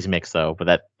Yeah, he's mixed though. But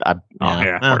that.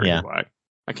 Puerto yeah. Rican black.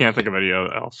 I can't think of any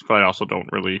else, but I also don't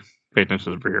really pay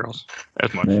attention to superheroes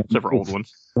as much, Man, except for old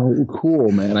ones. So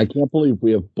cool, man. I can't believe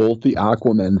we have both the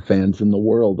Aquaman fans in the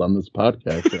world on this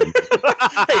podcast.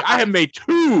 Hey, I have made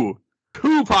two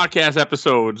podcast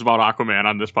episodes about Aquaman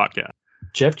on this podcast.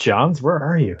 Jeff Johns, where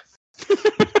are you?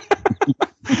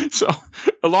 So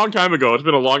a long time ago, there's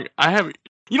an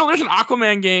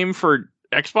Aquaman game for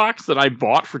Xbox that I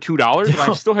bought for $2 and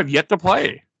I still have yet to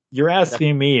play. You're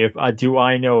asking me if I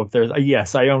know if there's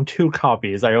yes, I own 2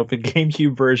 copies. I own the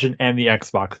GameCube version and the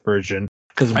Xbox version.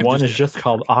 Because one is just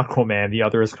called Aquaman, the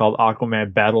other is called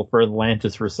Aquaman Battle for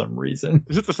Atlantis for some reason.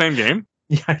 Is it the same game?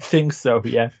 Yeah, I think so,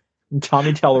 yeah. And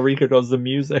Tommy Tallarico does the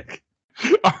music.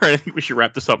 All right, I think we should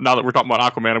wrap this up now that we're talking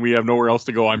about Aquaman and we have nowhere else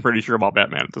to go. I'm pretty sure about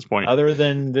Batman at this point. Other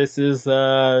than this is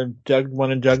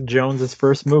one of Doug Jones's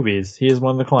first movies. He is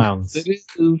one of the clowns. It is.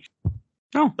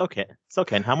 Oh, okay. So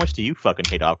Ken, how much do you fucking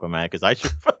hate Aquaman? Because I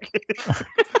should fucking.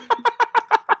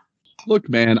 Look,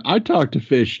 man, I talk to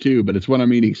fish too, but it's when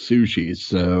I'm eating sushi,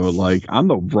 so like I'm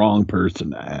the wrong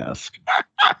person to ask.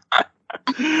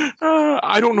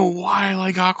 I don't know why I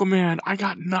like Aquaman. I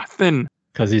got nothing.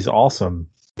 Because he's awesome.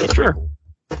 Sure.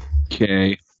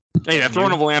 Okay. Hey, that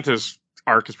Throne of Atlantis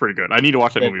arc is pretty good. I need to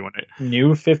watch that movie one day.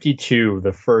 New 52,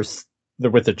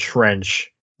 with the trench,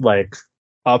 like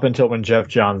up until when Jeff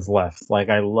Johns left. Like,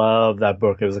 I love that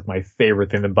book. It was like my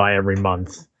favorite thing to buy every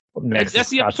month. That's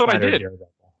the episode I did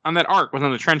on that arc, was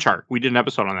on the trench arc. We did an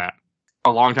episode on that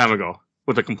a long time ago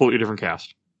with a completely different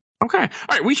cast. Okay.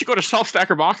 All right, we should go to Self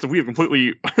Stacker Box if we have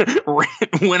completely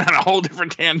went on a whole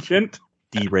different tangent.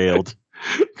 Derailed.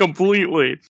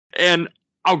 Completely. And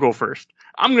I'll go first.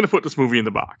 I'm going to put this movie in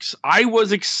the box. I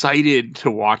was excited to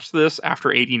watch this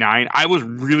after 89. I was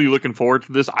really looking forward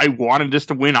to this. I wanted this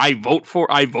to win. I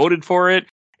voted for it.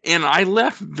 And I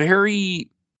left very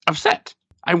upset.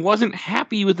 I wasn't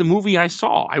happy with the movie I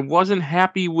saw. I wasn't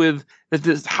happy with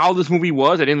how this movie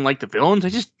was. I didn't like the villains. I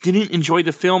just didn't enjoy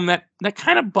the film. That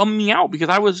kind of bummed me out because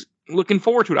I was looking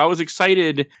forward to it. I was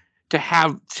excited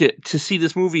to see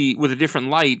this movie with a different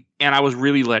light, and I was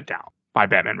really let down by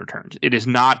Batman Returns. It is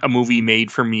not a movie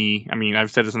made for me. I mean,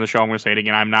 I've said this on the show. I'm going to say it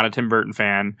again. I'm not a Tim Burton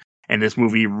fan, and this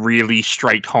movie really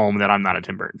striked home that I'm not a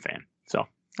Tim Burton fan. So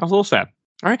I was a little sad.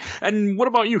 All right. And what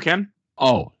about you, Ken?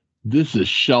 Oh, this is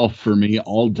shelf for me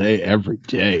all day, every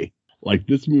day. Like,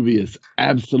 this movie is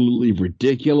absolutely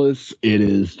ridiculous. It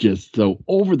is just so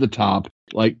over the top.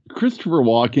 Like, Christopher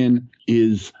Walken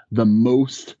is the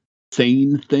most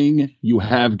sane thing you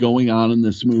have going on in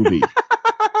this movie.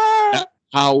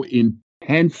 How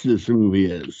intense this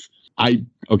movie is.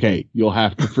 Okay, you'll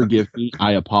have to forgive me.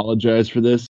 I apologize for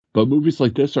this, but movies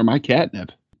like this are my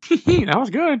catnip. That was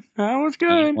good. That was I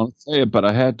good. didn't want to say it, but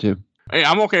I had to. Hey,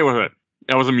 I'm okay with it.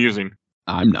 That was amusing.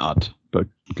 I'm not, but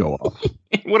go off.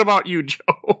 What about you,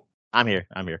 Joe? I'm here.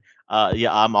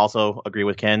 Yeah, I'm also agree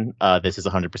with Ken. This is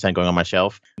 100% going on my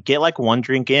shelf. Get like one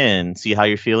drink in, see how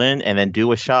you're feeling, and then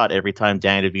do a shot every time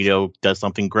Danny DeVito does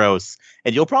something gross.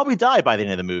 And you'll probably die by the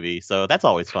end of the movie, so that's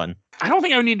always fun. I don't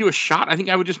think I would need to do a shot. I think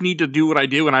I would just need to do what I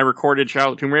did when I recorded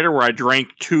Child of the Tomb Raider, where I drank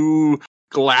 2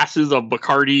 glasses of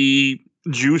Bacardi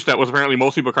juice that was apparently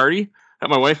mostly Bacardi that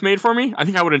my wife made for me. I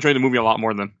think I would enjoy the movie a lot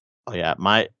more than. Oh yeah,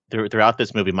 throughout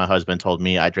this movie, my husband told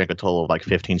me I drank a total of like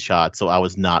 15 shots, so I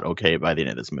was not okay by the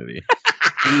end of this movie.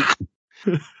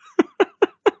 That's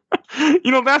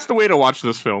the way to watch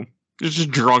this film. It's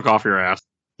just drunk off your ass.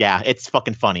 Yeah, it's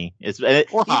fucking funny.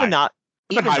 Even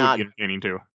entertaining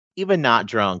too. Even not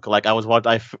drunk. Like I was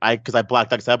watching, because I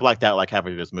blacked out. I blacked out like halfway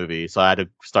through this movie, so I had to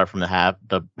start from the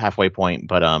halfway point.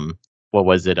 But what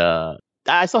was it?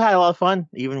 I still had a lot of fun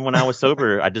even when I was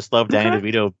sober. I just love Danny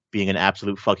DeVito being an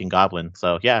absolute fucking goblin.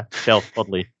 So yeah, shelf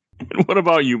totally. And what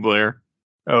about you, Blair?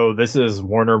 Oh, this is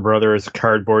Warner Brothers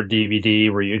cardboard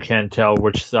DVD where you can't tell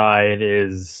which side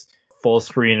is full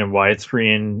screen and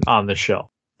widescreen on the shelf.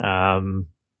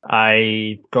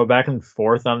 I go back and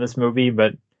forth on this movie,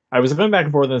 but I was going back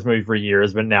and forth on this movie for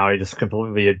years, but now I just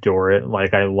completely adore it.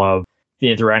 Like, I love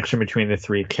the interaction between the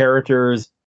three characters.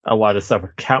 A lot of stuff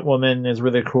with Catwoman is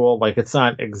really cool. Like, it's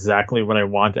not exactly what I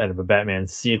want out of a Batman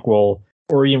sequel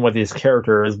or even with these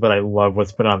characters, but I love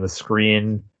what's put on the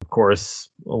screen. Of course,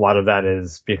 a lot of that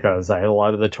is because I had a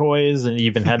lot of the toys and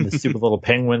even had the stupid little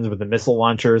penguins with the missile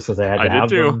launchers because I had to have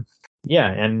them.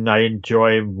 Yeah, and I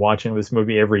enjoy watching this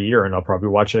movie every year, and I'll probably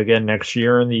watch it again next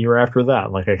year and the year after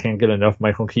that. Like, I can't get enough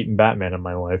Michael Keaton Batman in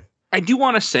my life. I do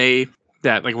want to say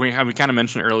that, like we kind of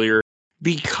mentioned earlier,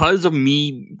 because of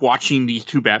me watching these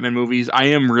two Batman movies, I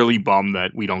am really bummed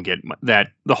that we don't get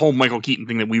that. The whole Michael Keaton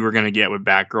thing that we were going to get with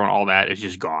Batgirl and all that is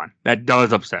just gone. That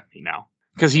does upset me now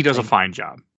because he does a fine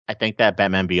job. I think that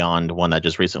Batman Beyond one that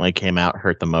just recently came out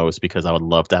hurt the most because I would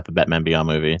love to have a Batman Beyond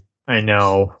movie. I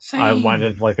know. Same. I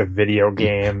wanted like a video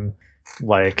game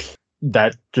like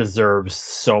that deserves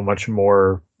so much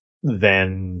more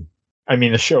than. I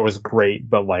mean, the show is great,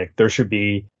 but like there should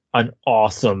be an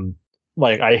awesome.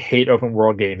 Like, I hate open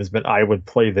world games, but I would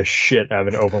play the shit out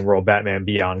of an open world Batman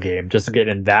Beyond game just to get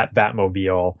in that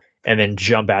Batmobile and then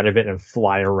jump out of it and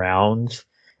fly around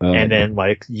and then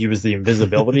like use the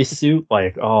invisibility suit.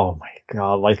 Like, oh my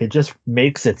god, like it just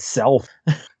makes itself.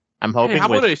 I'm hoping. Hey, how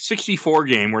about a 64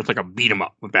 game where it's like a beat 'em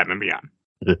up with Batman Beyond?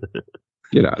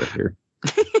 Get out of here.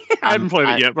 I haven't played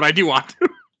it yet, but I do want to.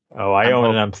 Oh, I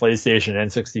own it on PlayStation,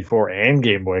 N64, and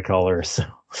Game Boy Color. So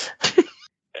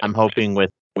I'm hoping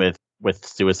with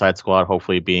Suicide Squad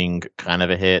hopefully being kind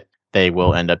of a hit, they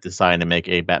will end up deciding to make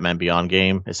a Batman Beyond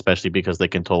game, especially because they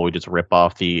can totally just rip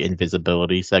off the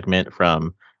invisibility segment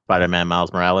from Spider-Man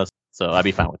Miles Morales. So I'd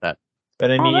be fine with that.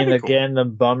 But I mean, that'd be cool. again, the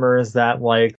bummer is that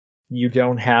like you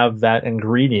don't have that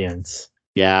ingredients.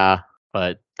 Yeah,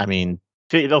 but I mean,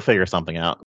 they'll figure something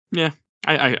out. Yeah,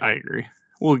 I agree.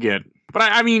 We'll get. But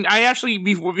I mean, I actually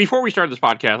before we started this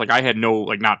podcast, like I had no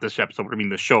like not this episode, but I mean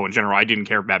the show in general. I didn't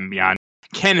care for Batman Beyond.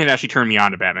 Ken had actually turned me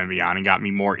on to Batman Beyond and got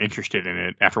me more interested in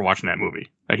it after watching that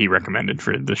movie that he recommended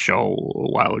for the show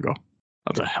a while ago.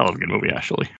 That was a hell of a good movie,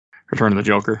 actually. Return of the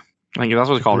Joker. I think that's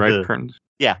what it's called, right? Return.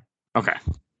 Yeah. Okay.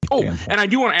 Oh, and I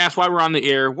do want to ask while we're on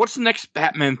the air, what's the next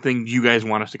Batman thing you guys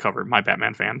want us to cover? My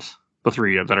Batman fans, the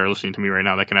three that are listening to me right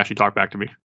now, that can actually talk back to me.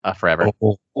 Forever.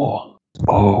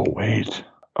 Wait.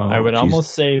 I would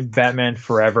almost say Batman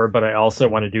Forever, but I also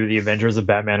want to do the Adventures of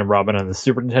Batman and Robin on the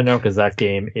Super Nintendo because that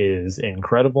game is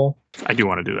incredible. I do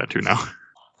want to do that too now.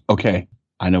 Okay,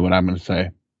 I know what I'm going to say.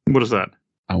 What is that?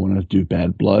 I want to do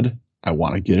Bad Blood. I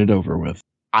want to get it over with.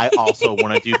 I also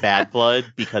want to do Bad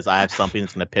Blood because I have something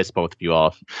that's going to piss both of you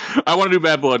off. I want to do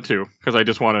Bad Blood too because I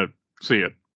just want to see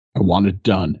it. I want it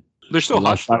done. There's still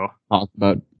Hush though. Less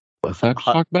I have to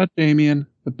talk about Damien,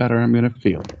 the better I'm going to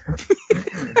feel.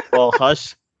 Well,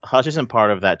 Hush isn't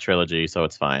part of that trilogy, so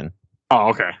it's fine. Oh,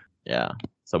 okay. Yeah.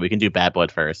 So we can do Bad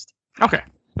Blood first. Okay.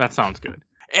 That sounds good.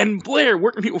 And Blair,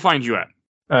 where can people find you at?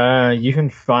 You can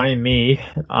find me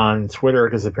on Twitter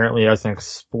because apparently it hasn't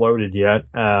exploded yet.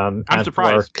 I'm at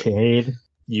surprised. Arcade.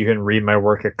 You can read my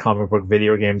work at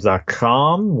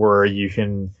comicbookvideogames.com where you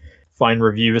can find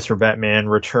reviews for Batman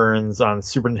Returns on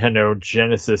Super Nintendo,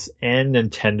 Genesis, and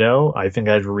Nintendo. I think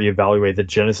I'd reevaluate the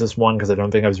Genesis one because I don't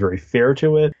think I was very fair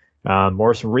to it.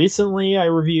 More recently, I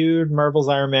reviewed Marvel's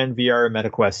Iron Man VR and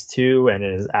MetaQuest 2, and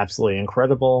it is absolutely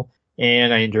incredible.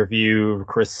 And I interviewed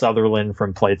Chris Sutherland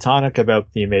from Playtonic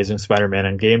about The Amazing Spider-Man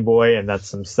on Game Boy, and that's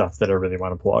some stuff that I really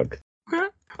want to plug. Okay.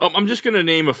 I'm just going to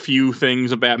name a few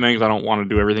things of Batman because I don't want to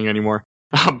do everything anymore.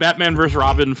 Batman vs.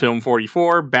 Robin, film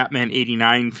 44. Batman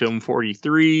 89, film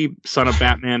 43. Son of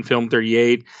Batman, film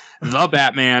 38. The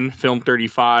Batman, film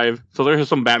 35. So there's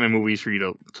some Batman movies for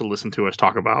you to listen to us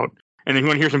talk about. And if you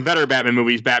want to hear some better Batman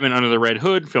movies, Batman Under the Red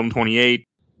Hood, film 28.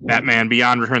 Batman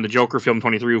Beyond Return of the Joker, film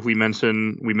 23, we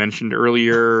mentioned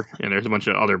earlier. And there's a bunch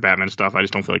of other Batman stuff. I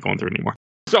just don't feel like going through it anymore.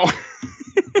 So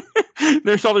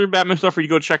there's other Batman stuff for you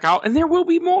to go check out. And there will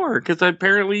be more because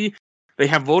apparently they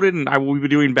have voted and I will be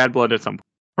doing Bad Blood at some point.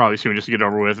 Probably soon just to get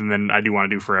over with. And then I do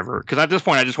want to do Forever. Because at this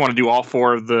point, I just want to do all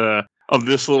four of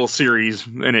this little series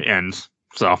and it ends.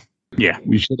 So, yeah.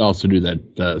 We should also do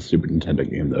that Super Nintendo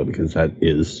game, though, because that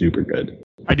is super good.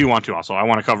 I do want to also. I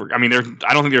want to cover. I mean,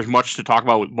 I don't think there's much to talk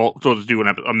about with both. So let's do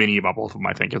a mini about both of them,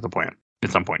 I think, is the plan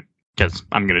at some point. Because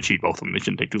I'm going to cheat both of them. They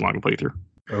shouldn't take too long to play through.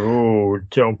 Oh,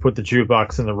 don't put the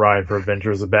jukebox in the ride for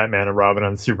Adventures of Batman and Robin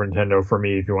on Super Nintendo for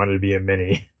me if you wanted to be a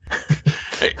mini.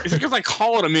 It's because I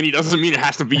call it a mini doesn't mean it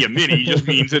has to be a mini. It just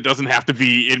means it doesn't have to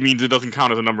be. It means it doesn't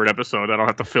count as a numbered episode. I don't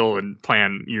have to fill and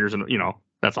plan years and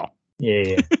that's all.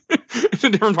 Yeah. It's a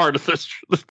different part of this.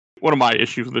 One of my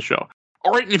issues with the show.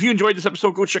 All right, and if you enjoyed this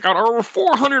episode, go check out our over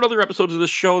 400 other episodes of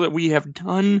this show that we have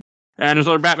done. And there's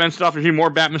other Batman stuff. There's even more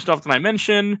Batman stuff than I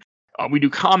mentioned. We do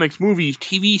comics, movies,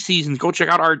 TV seasons. Go check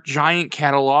out our giant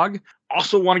catalog.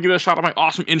 Also want to give a shout out to my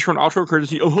awesome intro and outro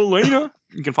courtesy of Helena.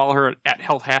 You can follow her at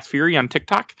Health Hath Fury on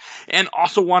TikTok. And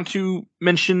also want to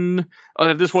mention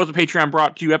that this was a Patreon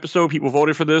brought to you episode. People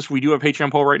voted for this. We do have a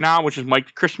Patreon poll right now, which is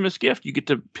Mike's Christmas gift. You get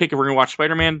to pick if we're going to watch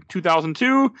Spider-Man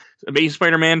 2002, Amazing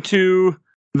Spider-Man 2,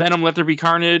 Venom, Let There Be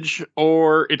Carnage,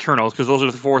 or Eternals, because those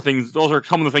are the four things. Those are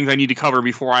some of the things I need to cover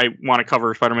before I want to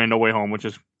cover Spider-Man No Way Home, which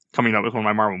is coming up with one of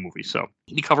my Marvel movies. So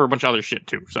you need to cover a bunch of other shit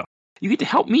too. So you get to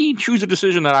help me choose a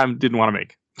decision that I didn't want to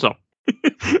make. So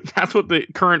that's what the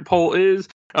current poll is.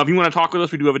 If you want to talk with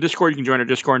us, we do have a Discord. You can join our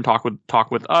Discord and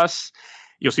talk with us.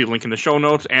 You'll see a link in the show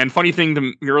notes. And funny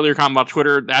thing, your earlier comment about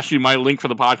Twitter, actually my link for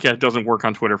the podcast doesn't work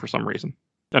on Twitter for some reason.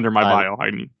 Under my bio.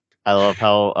 I love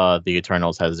how the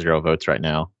Eternals has 0 votes right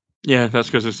now. Yeah, that's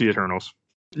because it's the Eternals.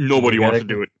 Nobody wants to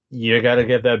do it. You got to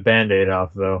get that Band-Aid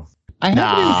off, though.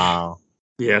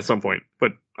 Yeah, at some point.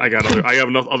 But I have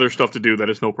enough other stuff to do that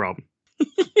it's no problem.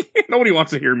 Nobody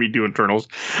wants to hear me do Eternals.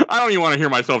 I don't even want to hear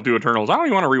myself do Eternals. I don't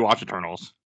even want to rewatch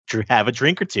Eternals. Have a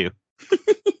drink or two.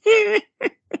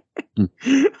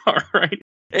 All right.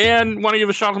 And want to give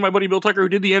a shout out to my buddy Bill Tucker, who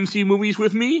did the MC movies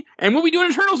with me, and will be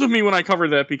doing Eternals with me when I cover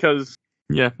that, because,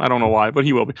 yeah, I don't know why, but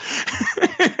he will be.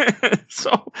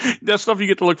 So that's stuff you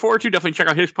get to look forward to. Definitely check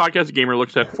out his podcast, Gamer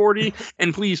Looks at 40,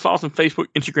 and please follow us on Facebook,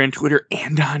 Instagram, Twitter,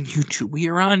 and on YouTube. We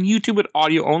are on YouTube with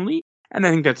audio only, and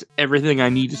I think that's everything I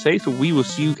need to say, so we will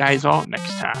see you guys all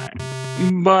next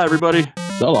time. Bye, everybody.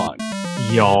 So long.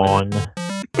 Yawn.